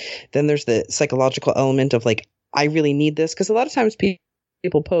other. And then there's the psychological element of like, I really need this. Because a lot of times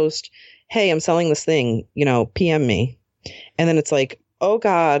people post, hey, I'm selling this thing, PM me. And then it's like, oh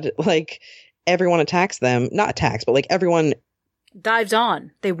God, like everyone attacks them. Not attacks, but like everyone dives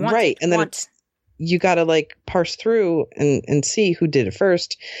on. They want right, and then you got to like parse through and see who did it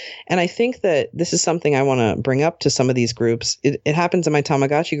first. And I think that this is something I want to bring up to some of these groups. It happens in my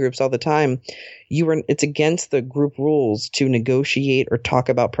Tamagotchi groups all the time. It's against the group rules to negotiate or talk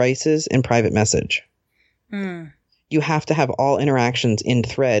about prices in private message. You have to have all interactions in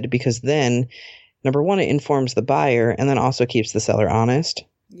thread because then, number one, it informs the buyer and then also keeps the seller honest.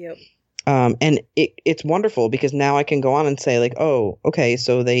 Yep. And it's wonderful because now I can go on and say like, oh, okay,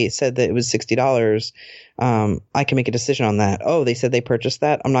 so they said that it was $60. I can make a decision on that. Oh, they said they purchased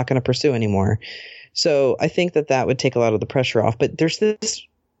that. I'm not going to pursue anymore. So I think that would take a lot of the pressure off. But there's this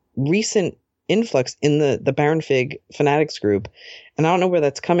recent influx in the Baron Fig fanatics group. And I don't know where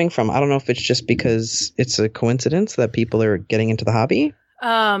that's coming from. I don't know if it's just because it's a coincidence that people are getting into the hobby.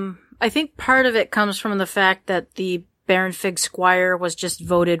 I think part of it comes from the fact that the Baron Fig Squire was just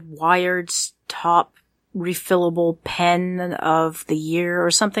voted Wired's top refillable pen of the year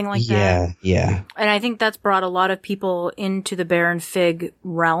or something like that. Yeah. And I think that's brought a lot of people into the Baron Fig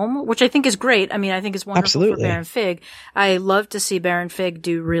realm, which I think is great. I mean, I think it's wonderful Absolutely. for Baron Fig. I love to see Baron Fig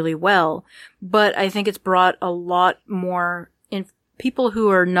do really well, but I think it's brought a lot more in people who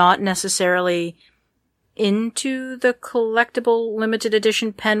are not necessarily into the collectible limited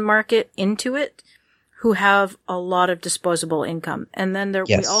edition pen market into it, who have a lot of disposable income. And then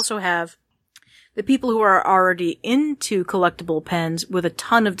we also have the people who are already into collectible pens with a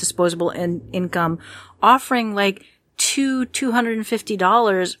ton of disposable income offering like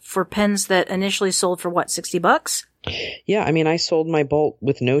 $250 for pens that initially sold for what, $60? Yeah. I mean, I sold my Bolt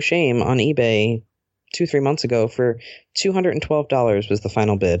with no shame on eBay 2-3 months ago for $212 was the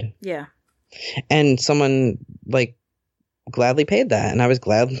final bid. Yeah. And someone like gladly paid that. And I was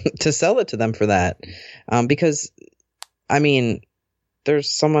glad to sell it to them for that. Because I mean,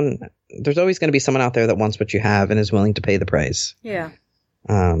 there's always going to be someone out there that wants what you have and is willing to pay the price. Yeah.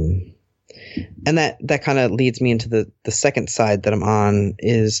 And that kind of leads me into the second side that I'm on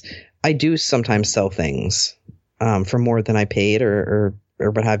is I do sometimes sell things, for more than I paid or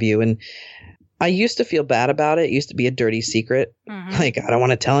what have you. And I used to feel bad about it. It used to be a dirty secret. Mm-hmm. Like, I don't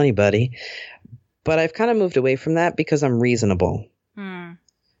want to tell anybody, but I've kind of moved away from that because I'm reasonable. Mm.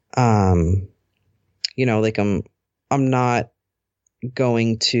 Like I'm not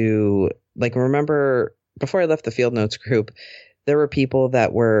going to, like, remember before I left the Field Notes group, there were people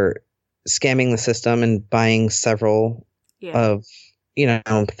that were scamming the system and buying several of,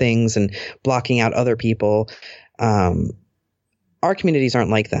 things and blocking out other people. Our communities aren't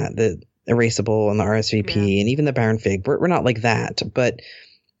like that. The Erasable and the RSVP and even the Baron Fig, we're not like that. But,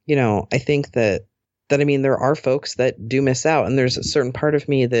 I think that I mean, there are folks that do miss out, and there's a certain part of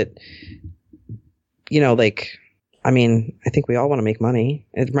me that, I mean, I think we all want to make money.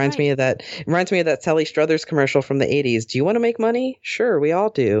 It reminds me of that. It reminds me of that Sally Struthers commercial from the 80s. Do you want to make money? Sure, we all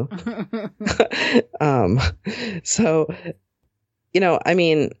do. So, I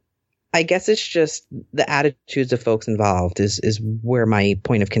mean, I guess it's just the attitudes of folks involved is where my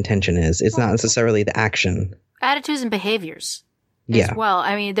point of contention is. It's not necessarily the action. Attitudes and behaviors as well.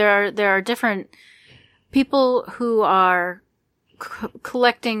 I mean, there are different people who are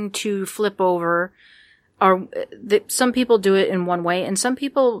collecting to flip over. Some people do it in one way, and some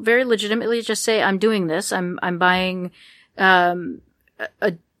people very legitimately just say, "I'm doing this. I'm buying a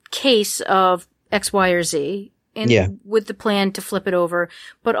case of X, Y, or Z, with the plan to flip it over,"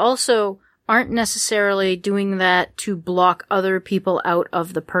 but also aren't necessarily doing that to block other people out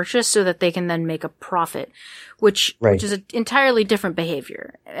of the purchase so that they can then make a profit, which is an entirely different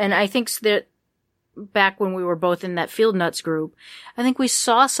behavior. And I think that back when we were both in that Field Nuts group, I think we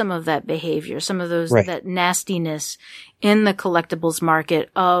saw some of that behavior, some of that nastiness in the collectibles market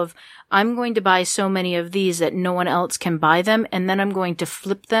of, I'm going to buy so many of these that no one else can buy them, and then I'm going to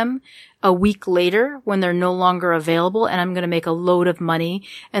flip them a week later when they're no longer available, and I'm going to make a load of money,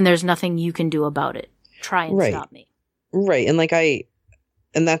 and there's nothing you can do about it. Try and stop me. Right. And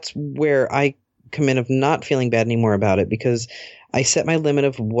and that's where I come in of not feeling bad anymore about it, because I set my limit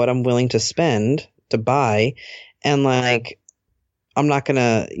of what I'm willing to spend to buy. And I'm not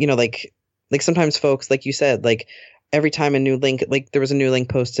gonna, like sometimes folks, like you said, every time a new link, there was a new link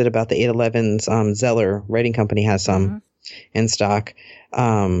posted about the 811s, Zeller Writing Company has some in stock.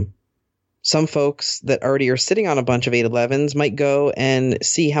 Some folks that already are sitting on a bunch of 811s might go and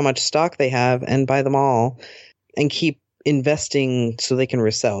see how much stock they have and buy them all and keep investing so they can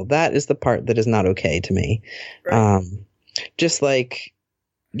resell. That is the part that is not okay to me. Right. Just like,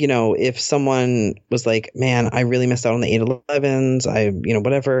 if someone was like, man, I really missed out on the 811s,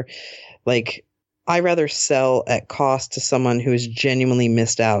 whatever, I rather sell at cost to someone who has genuinely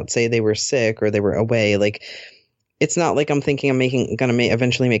missed out, say they were sick or they were away. It's not like I'm thinking I'm going to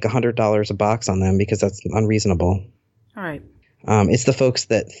eventually make $100 a box on them, because that's unreasonable. All right. It's the folks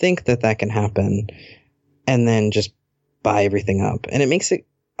that think that can happen and then just buy everything up, and it makes it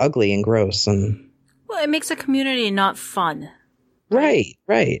ugly and gross. And well, it makes a community not fun. Right.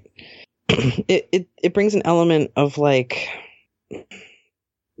 It brings an element of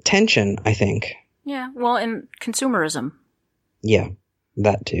tension, I think. Yeah. Well, and consumerism. Yeah,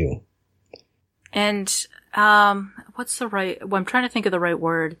 that too. And what's the right? Well, I'm trying to think of the right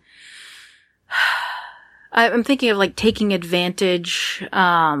word. I'm thinking of taking advantage.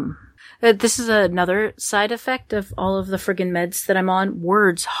 This is another side effect of all of the friggin' meds that I'm on.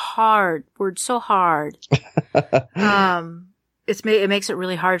 Words so hard. It makes it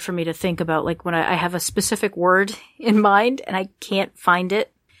really hard for me to think about, like, when I have a specific word in mind and I can't find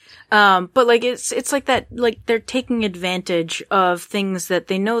it. But like, it's like that, like they're taking advantage of things that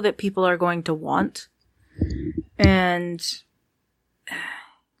they know that people are going to want. And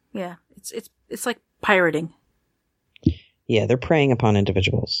yeah, it's like pirating. Yeah, they're preying upon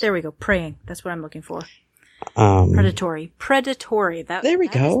individuals. There we go. Preying. That's what I'm looking for. Predatory. There we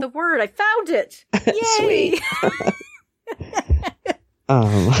go. That is the word. I found it. Yay! Sweet.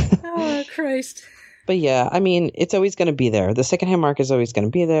 Oh, Christ. But yeah, I mean, it's always going to be there. The secondhand market is always going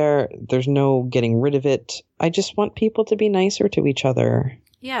to be there. There's no getting rid of it. I just want people to be nicer to each other.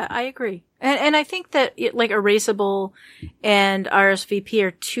 Yeah, I agree. And I think that Erasable and RSVP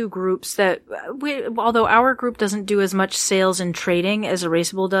are two groups that although our group doesn't do as much sales and trading as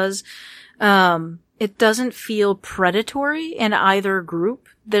Erasable does, it doesn't feel predatory in either group.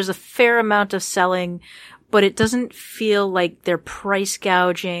 There's a fair amount of selling, but it doesn't feel like they're price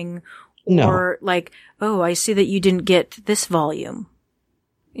gouging or like, oh, I see that you didn't get this volume.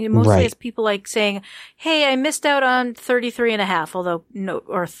 Mostly it's people like saying, hey, I missed out on 33 and a half,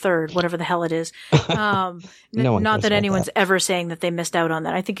 or third, whatever the hell it is. Not that anyone's ever saying that they missed out on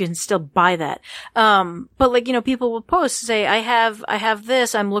that. I think you can still buy that. But like, people will post, say, I have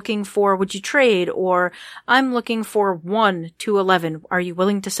this, I'm looking for, would you trade? Or I'm looking for 1 to 11. Are you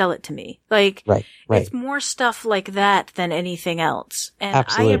willing to sell it to me? Like, right. It's more stuff like that than anything else. And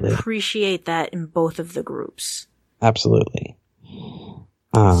Absolutely. I appreciate that in both of the groups. Absolutely.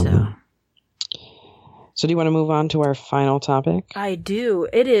 So do you want to move on to our final topic? I do.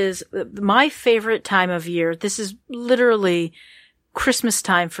 It is my favorite time of year. This is literally Christmas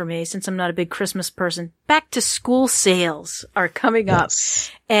time for me, since I'm not a big Christmas person. Back to school sales are coming up.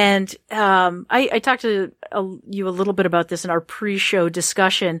 And I talked to you a little bit about this in our pre-show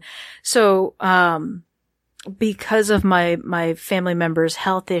discussion. So because of my family members'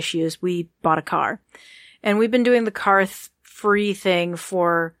 health issues, we bought a car. And we've been doing the car free thing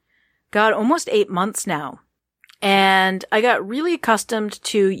for, almost 8 months now. And I got really accustomed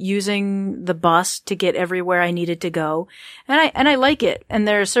to using the bus to get everywhere I needed to go. And I like it. And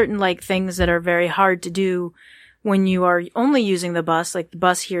there are certain like things that are very hard to do when you are only using the bus. Like the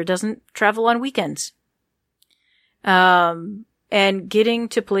bus here doesn't travel on weekends. And getting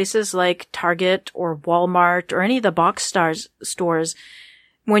to places like Target or Walmart or any of the box stores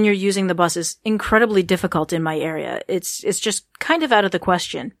when you're using the bus is incredibly difficult in my area. It's just kind of out of the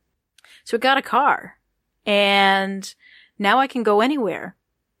question. So I got a car and now I can go anywhere,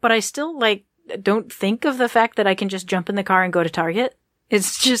 but I still don't think of the fact that I can just jump in the car and go to Target.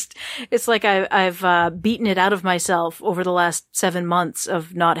 It's like I've beaten it out of myself over the last 7 months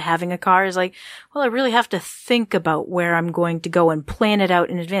of not having a car. Is like, well, I really have to think about where I'm going to go and plan it out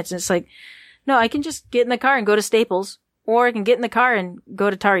in advance. And it's like, no, I can just get in the car and go to Staples. Or I can get in the car and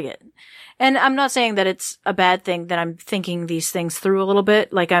go to Target. And I'm not saying that it's a bad thing that I'm thinking these things through a little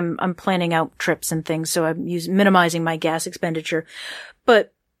bit. Like I'm planning out trips and things, so I'm minimizing my gas expenditure.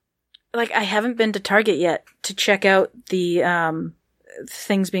 But like I haven't been to Target yet to check out the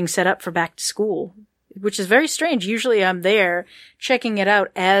things being set up for back to school, which is very strange. Usually I'm there checking it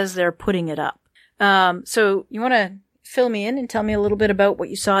out as they're putting it up. So you want to fill me in and tell me a little bit about what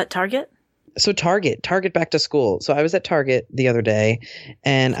you saw at Target? So Target back to school. So I was at Target the other day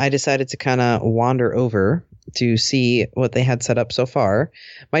and I decided to kind of wander over to see what they had set up so far.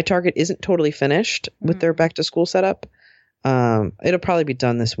 My Target isn't totally finished with their back to school setup. It'll probably be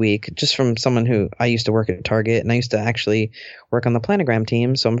done this week, just from someone who I used to work at Target and I used to actually work on the planogram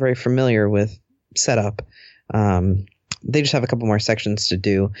team. So I'm very familiar with setup. They just have a couple more sections to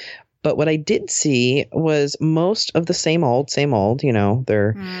do. But what I did see was most of the same old,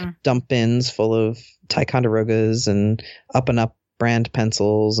 they're dump bins full of Ticonderogas and Up brand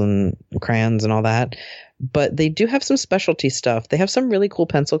pencils and crayons and all that. But they do have some specialty stuff. They have some really cool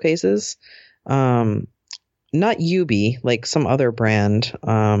pencil cases. Not Yubi, like some other brand.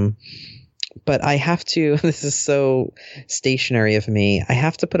 But I have to, this is so stationary of me, I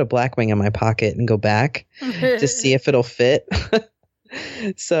have to put a Blackwing in my pocket and go back to see if it'll fit.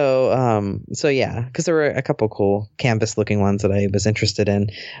 So yeah, because there were a couple cool canvas looking ones that I was interested in.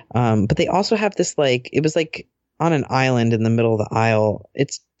 But they also have this it was like on an island in the middle of the aisle.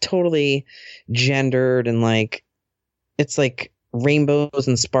 It's totally gendered and it's like rainbows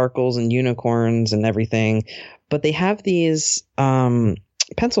and sparkles and unicorns and everything. But they have these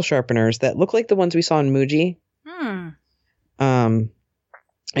pencil sharpeners that look like the ones we saw in Muji.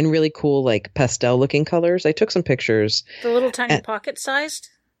 And really cool, pastel looking colors. I took some pictures. The little tiny pocket sized?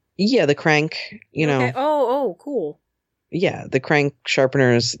 Yeah, the crank, Okay. Oh, cool. yeah, the crank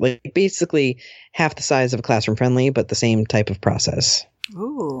sharpeners, like basically half the size of a Classroom Friendly, but the same type of process.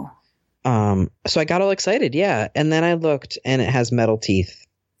 Ooh. So I got all excited, yeah. And then I looked and it has metal teeth.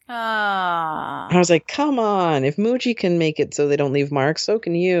 Ah. I was like, come on, if Muji can make it so they don't leave marks, so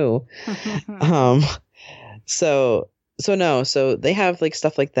can you. So they have like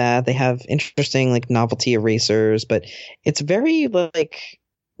stuff like that. They have interesting like novelty erasers, but it's very like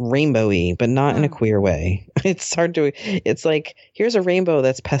rainbowy, but not in a queer way. It's like, here's a rainbow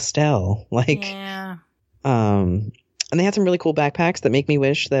that's pastel. Like, yeah. And they had some really cool backpacks that make me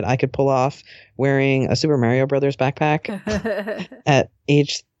wish that I could pull off wearing a Super Mario Brothers backpack at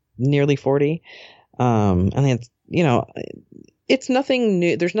age nearly 40. And they had, it's nothing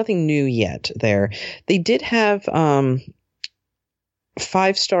new. There's nothing new yet there. They did have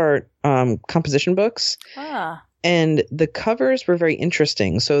 5-star composition books. And the covers were very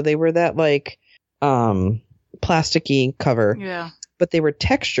interesting. So they were that like plasticky cover. Yeah. But they were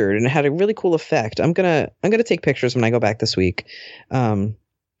textured and it had a really cool effect. I'm gonna take pictures when I go back this week.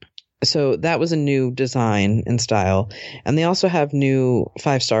 So that was a new design and style. And they also have new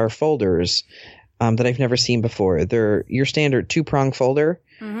 5-star folders that I've never seen before. They're your standard 2-prong folder,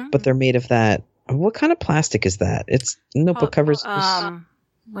 but they're made of that. What kind of plastic is that? It's notebook covers.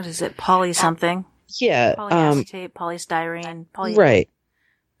 What is it? Poly something? Yeah. Polyacetate, polystyrene, right.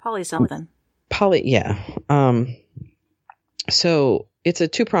 Poly something. Yeah. So it's a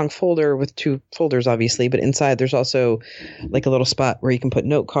 2-prong folder with 2 folders, obviously, but inside there's also like a little spot where you can put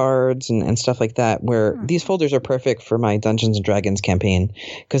note cards and stuff like that, where these folders are perfect for my Dungeons and Dragons campaign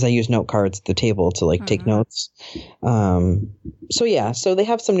because I use note cards at the table to like take notes. So yeah, so they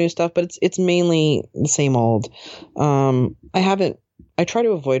have some new stuff, but it's mainly the same old. I try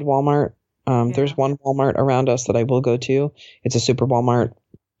to avoid Walmart. There's one Walmart around us that I will go to. It's a super Walmart.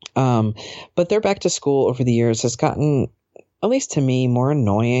 But their back to school over the years has gotten, at least to me, more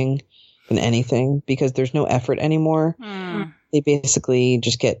annoying than anything because there's no effort anymore. They basically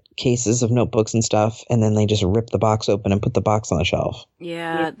just get cases of notebooks and stuff, and then they just rip the box open and put the box on the shelf.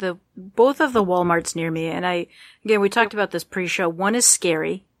 Yeah, both of the Walmarts near me, and we talked about this pre-show. One is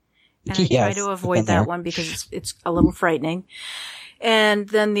scary, and I try to avoid that one because it's a little frightening. And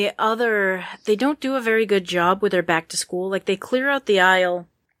then the other, they don't do a very good job with their back to school. Like they clear out the aisle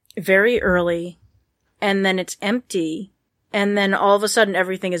very early, and then it's empty. And then all of a sudden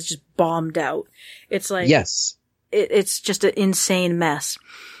everything is just bombed out. It's like, yes, it's just an insane mess.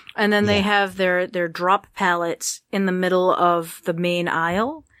 And then they have their drop pallets in the middle of the main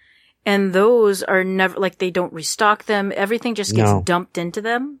aisle. And those are never, like they don't restock them. Everything just gets dumped into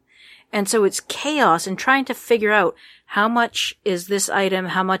them. And so it's chaos and trying to figure out how much is this item,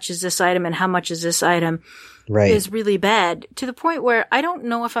 how much is this item, and how much is this item is really bad to the point where I don't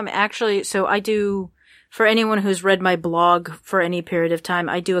know if I'm actually, so I do, for anyone who's read my blog for any period of time,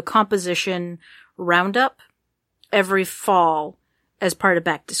 I do a composition roundup every fall as part of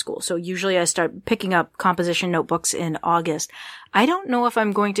back to school. So usually I start picking up composition notebooks in August. I don't know if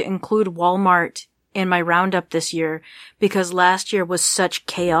I'm going to include Walmart in my roundup this year because last year was such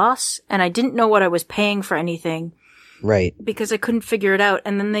chaos and I didn't know what I was paying for anything. Right. Because I couldn't figure it out.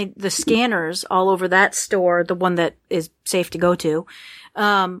 And then the scanners all over that store, the one that is safe to go to,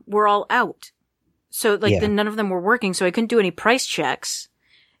 were all out. So then none of them were working. So I couldn't do any price checks.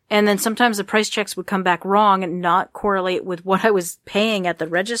 And then sometimes the price checks would come back wrong and not correlate with what I was paying at the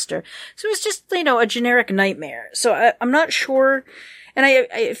register. So it was just, a generic nightmare. So I'm not sure. And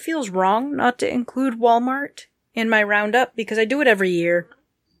it feels wrong not to include Walmart in my roundup because I do it every year.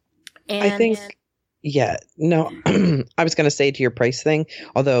 And I think, I was going to say to your price thing,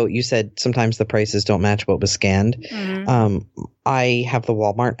 although you said sometimes the prices don't match what was scanned. I have the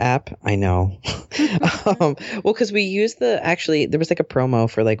Walmart app. I know. Well, because we use there was like a promo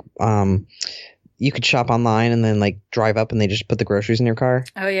for like, you could shop online and then like drive up and they just put the groceries in your car.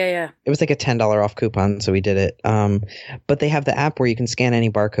 Oh, yeah. It was like a $10 off coupon, so we did it. But they have the app where you can scan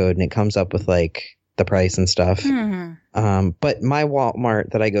any barcode and it comes up with like the price and stuff. But my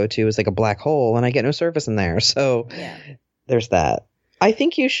Walmart that I go to is like a black hole and I get no service in there. So there's that. I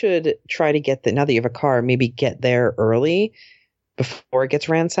think you should try to get now that you have a car, maybe get there early before it gets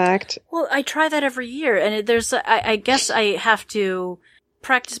ransacked. Well, I try that every year and I guess I have to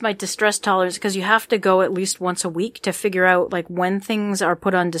practice my distress tolerance because you have to go at least once a week to figure out like when things are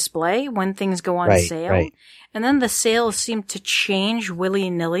put on display, when things go on sale. Right. And then the sales seem to change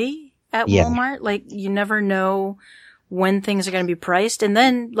willy-nilly at Walmart. Like you never know when things are going to be priced. And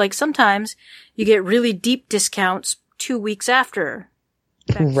then like sometimes you get really deep discounts 2 weeks after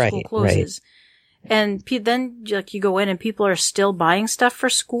back to school closes. And then like you go in and people are still buying stuff for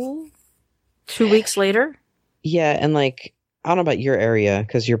school 2 weeks later. Yeah, and like I don't know about your area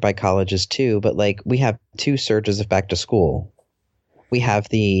because you're by colleges too, but like we have 2 surges of back to school. We have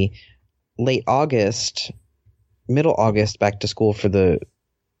the late August, middle August back to school for the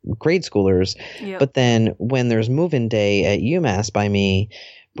grade schoolers. Yep. But then when there's move-in day at UMass by me,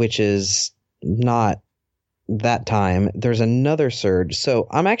 which is not that time, there's another surge. So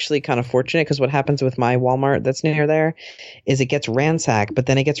I'm actually kind of fortunate because what happens with my Walmart that's near there is it gets ransacked, but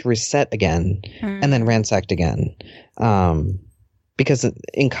then it gets reset again and then ransacked again. Because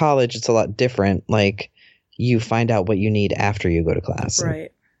in college, it's a lot different. Like you find out what you need after you go to class.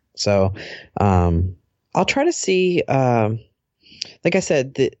 Right. So I'll try to see, like I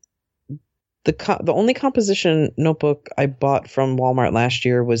said, the only composition notebook I bought from Walmart last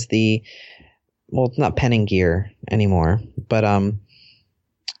year was it's not Pen and Gear anymore, but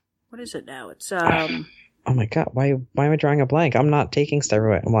what is it now? It's oh my god, why am I drawing a blank? I'm not taking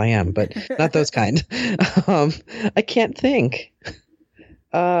steroid. Well, I am, but not those kind. I can't think.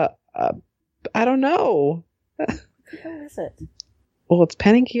 I don't know. What is it? Well, it's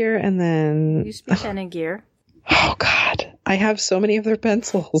Pen and Gear, and then it used to be Pen and Gear. Oh god, I have so many of their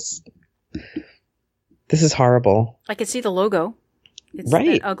pencils. This is horrible. I can see the logo. It's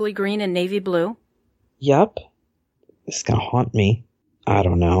right. That ugly green and navy blue. Yep. This is gonna haunt me. I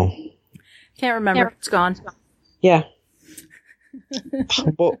don't know. Can't remember. It's gone. Yeah.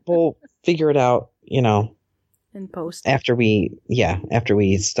 we'll figure it out, in post. After we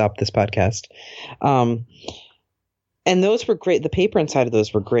stop this podcast. And those were great. The paper inside of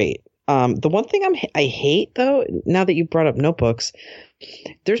those were great. The one thing I hate, though, now that you brought up notebooks,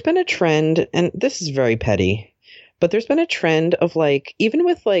 there's been a trend, and this is very petty, but there's been a trend of like, even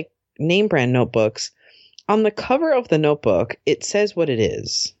with like name brand notebooks, on the cover of the notebook, it says what it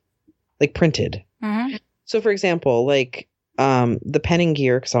is, like printed. Mm-hmm. So, for example, like the Pen and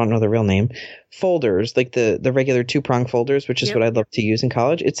Gear, because I don't know the real name, folders, like the regular 2-prong folders, which is what I love to use in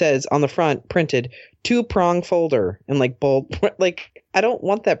college. It says on the front, printed 2-prong folder, and like bold, like I don't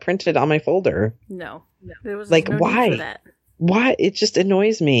want that printed on my folder. No. There was like no why? need for that. Why? It just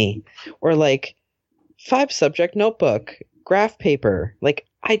annoys me. Or like 5-subject notebook, graph paper. Like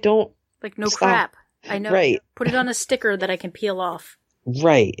I don't. Like no crap. I know. Right. Put it on a sticker that I can peel off.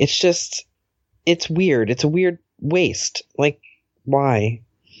 Right. It's just, it's weird. It's a weird waste. Like, why?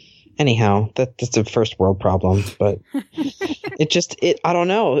 Anyhow, that's a first world problem, but I don't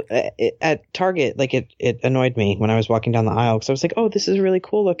know. At Target, like it annoyed me when I was walking down the aisle because I was like, oh, this is really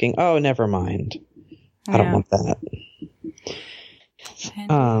cool looking. Oh, never mind. I don't want that.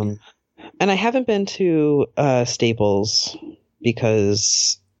 And I haven't been to Staples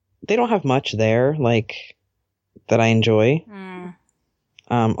because they don't have much there, like, that I enjoy.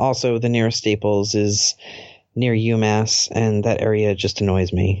 Also, the nearest Staples is near UMass, and that area just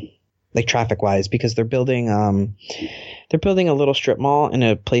annoys me, like traffic-wise, because they're building a little strip mall in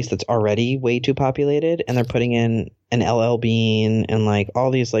a place that's already way too populated, and they're putting in an LL Bean and like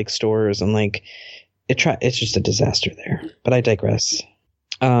all these like stores, and like it's just a disaster there. But I digress.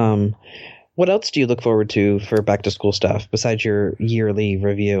 What else do you look forward to for back to school stuff besides your yearly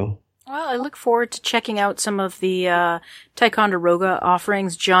review? Well, I look forward to checking out some of the Ticonderoga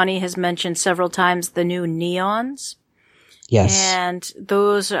offerings. Johnny has mentioned several times the new neons. Yes. And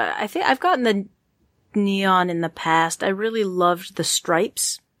those, I think I've gotten the neon in the past. I really loved the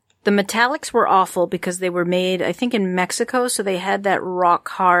stripes. The metallics were awful because they were made, I think, in Mexico, so they had that rock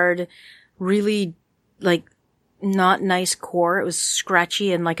hard, really, like, not nice core. It was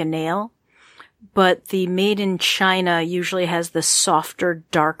scratchy and like a nail. But the made in China usually has the softer,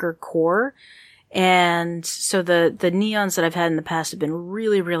 darker core. And so the neons that I've had in the past have been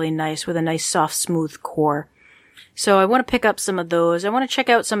really, really nice with a nice, soft, smooth core. So I want to pick up some of those. I want to check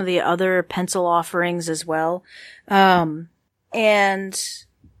out some of the other pencil offerings as well. And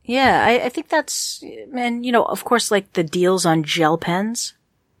yeah, I think that's, and of course, like the deals on gel pens.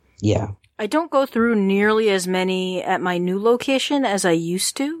 Yeah. I don't go through nearly as many at my new location as I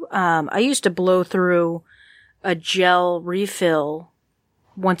used to. I used to blow through a gel refill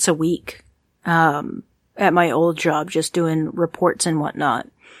once a week, at my old job, just doing reports and whatnot.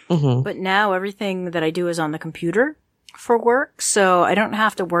 Mm-hmm. But now everything that I do is on the computer for work, so I don't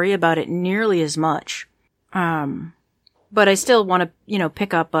have to worry about it nearly as much. But I still want to,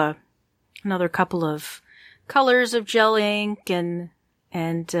 pick up another couple of colors of gel ink and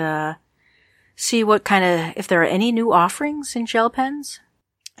see what if there are any new offerings in gel pens.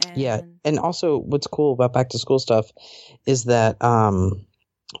 Yeah. And also what's cool about back to school stuff is that,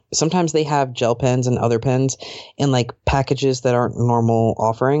 sometimes they have gel pens and other pens in like packages that aren't normal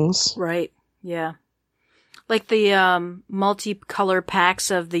offerings. Right. Yeah. Like the multicolor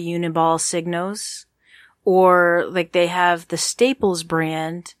packs of the Uniball Signos, or like they have the Staples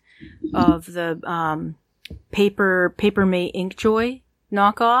brand of the Papermate Inkjoy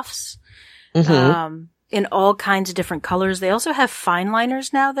knockoffs. Mm-hmm. In all kinds of different colors. They also have fine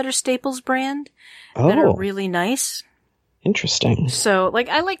liners now that are Staples brand that are really nice. Interesting. So, like,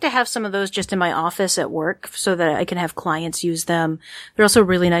 I like to have some of those just in my office at work so that I can have clients use them. They're also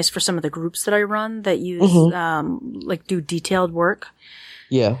really nice for some of the groups that I run that use, like, do detailed work.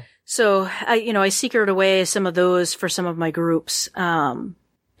 Yeah. So, I secret away some of those for some of my groups. And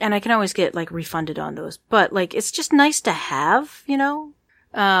I can always get, like, refunded on those. But, like, it's just nice to have,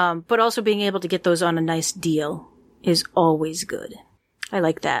 but also being able to get those on a nice deal is always good. I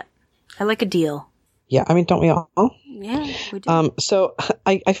like that. I like a deal. Yeah, I mean, don't we all? Yeah, we do. So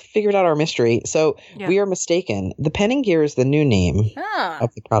I figured out our mystery. So we are mistaken. The Penning Gear is the new name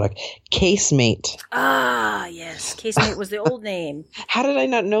of the product. Casemate. Ah, yes. Casemate was the old name. How did I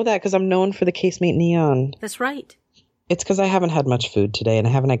not know that? Because I'm known for the Casemate Neon. That's right. It's because I haven't had much food today, and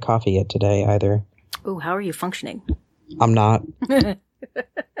I haven't had coffee yet today either. Oh, how are you functioning? I'm not.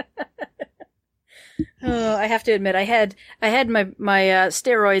 Oh, I have to admit, I had my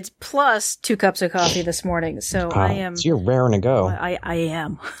steroids plus 2 cups of coffee this morning, so I am. So you're raring to go. I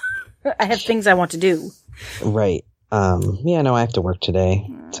am. I have things I want to do. Right. Yeah. No, I have to work today.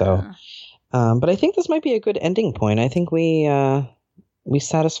 So, but I think this might be a good ending point. I think we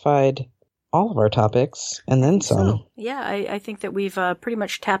satisfied all of our topics and then some. So, yeah, I think that we've pretty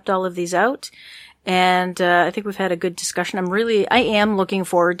much tapped all of these out. And I think we've had a good discussion. I am looking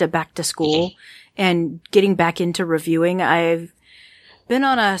forward to back to school and getting back into reviewing. I've been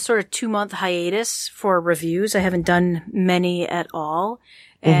on a sort of 2-month hiatus for reviews. I haven't done many at all.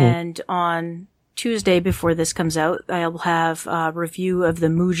 And on Tuesday before this comes out, I'll have a review of the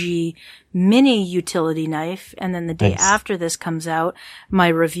Muji mini utility knife. And then the day after this comes out, my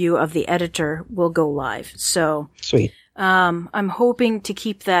review of the Editor will go live. So sweet. I'm hoping to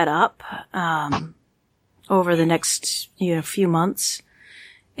keep that up, over the next, few months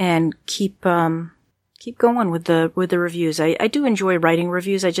and keep going with the reviews. I do enjoy writing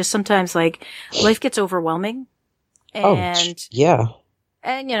reviews. I just sometimes life gets overwhelming. And,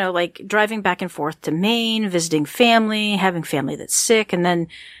 and, like driving back and forth to Maine, visiting family, having family that's sick, and then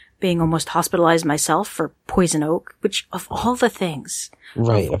being almost hospitalized myself for poison oak, which of all the things.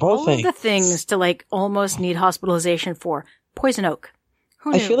 Right. Of all the things to almost need hospitalization for, poison oak.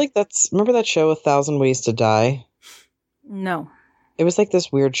 Who knew? I feel like remember that show, 1,000 Ways to Die? No. It was like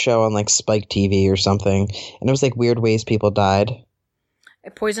this weird show on Spike TV or something. And it was weird ways people died.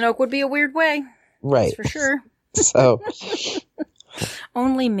 Poison oak would be a weird way. Right. That's for sure. So.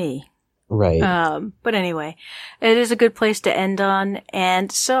 Only me. Right. But anyway, it is a good place to end on.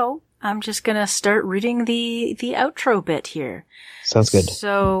 And so I'm just going to start reading the outro bit here. Sounds good.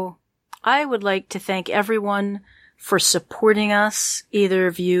 So I would like to thank everyone for supporting us,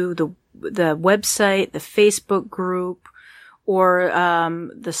 either via the website, the Facebook group, or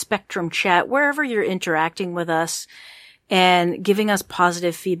the Spectrum chat, wherever you're interacting with us and giving us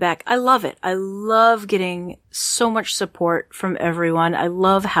positive feedback. I love it. I love getting so much support from everyone. I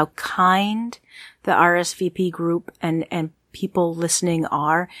love how kind the RSVP group and people listening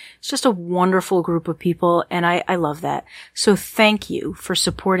are. It's just a wonderful group of people, and I love that. So thank you for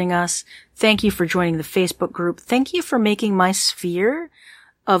supporting us. Thank you for joining the Facebook group. Thank you for making my sphere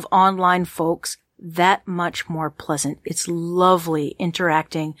of online folks that much more pleasant. It's lovely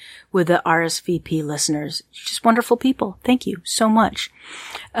interacting with the RSVP listeners. You're just wonderful people. Thank you so much.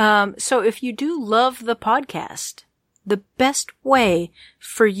 So if you do love the podcast, the best way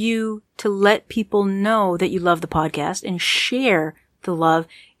for you to let people know that you love the podcast and share the love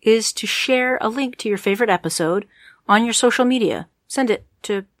is to share a link to your favorite episode on your social media. Send it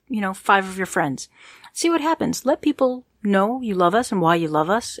to, 5 of your friends. See what happens. Let people know you love us and why you love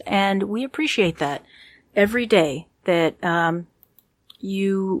us, and we appreciate that every day that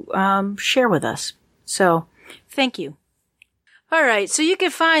you share with us. So, thank you. All right, so you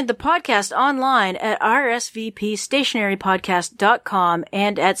can find the podcast online at rsvpstationarypodcast.com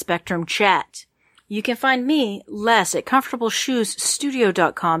and at Spectrum Chat. You can find me, Les, at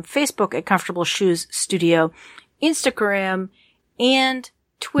ComfortableShoesStudio.com, Facebook at Comfortable Shoes Studio, Instagram, and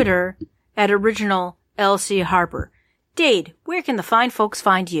Twitter at Original LC Harper. Dade, where can the fine folks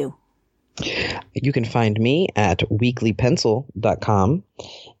find you? You can find me at weeklypencil.com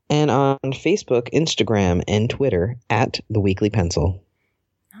and on Facebook, Instagram, and Twitter at The Weekly Pencil.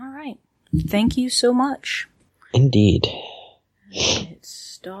 All right. Thank you so much. Indeed. Let's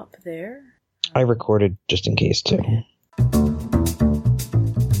stop there. I recorded just in case, too.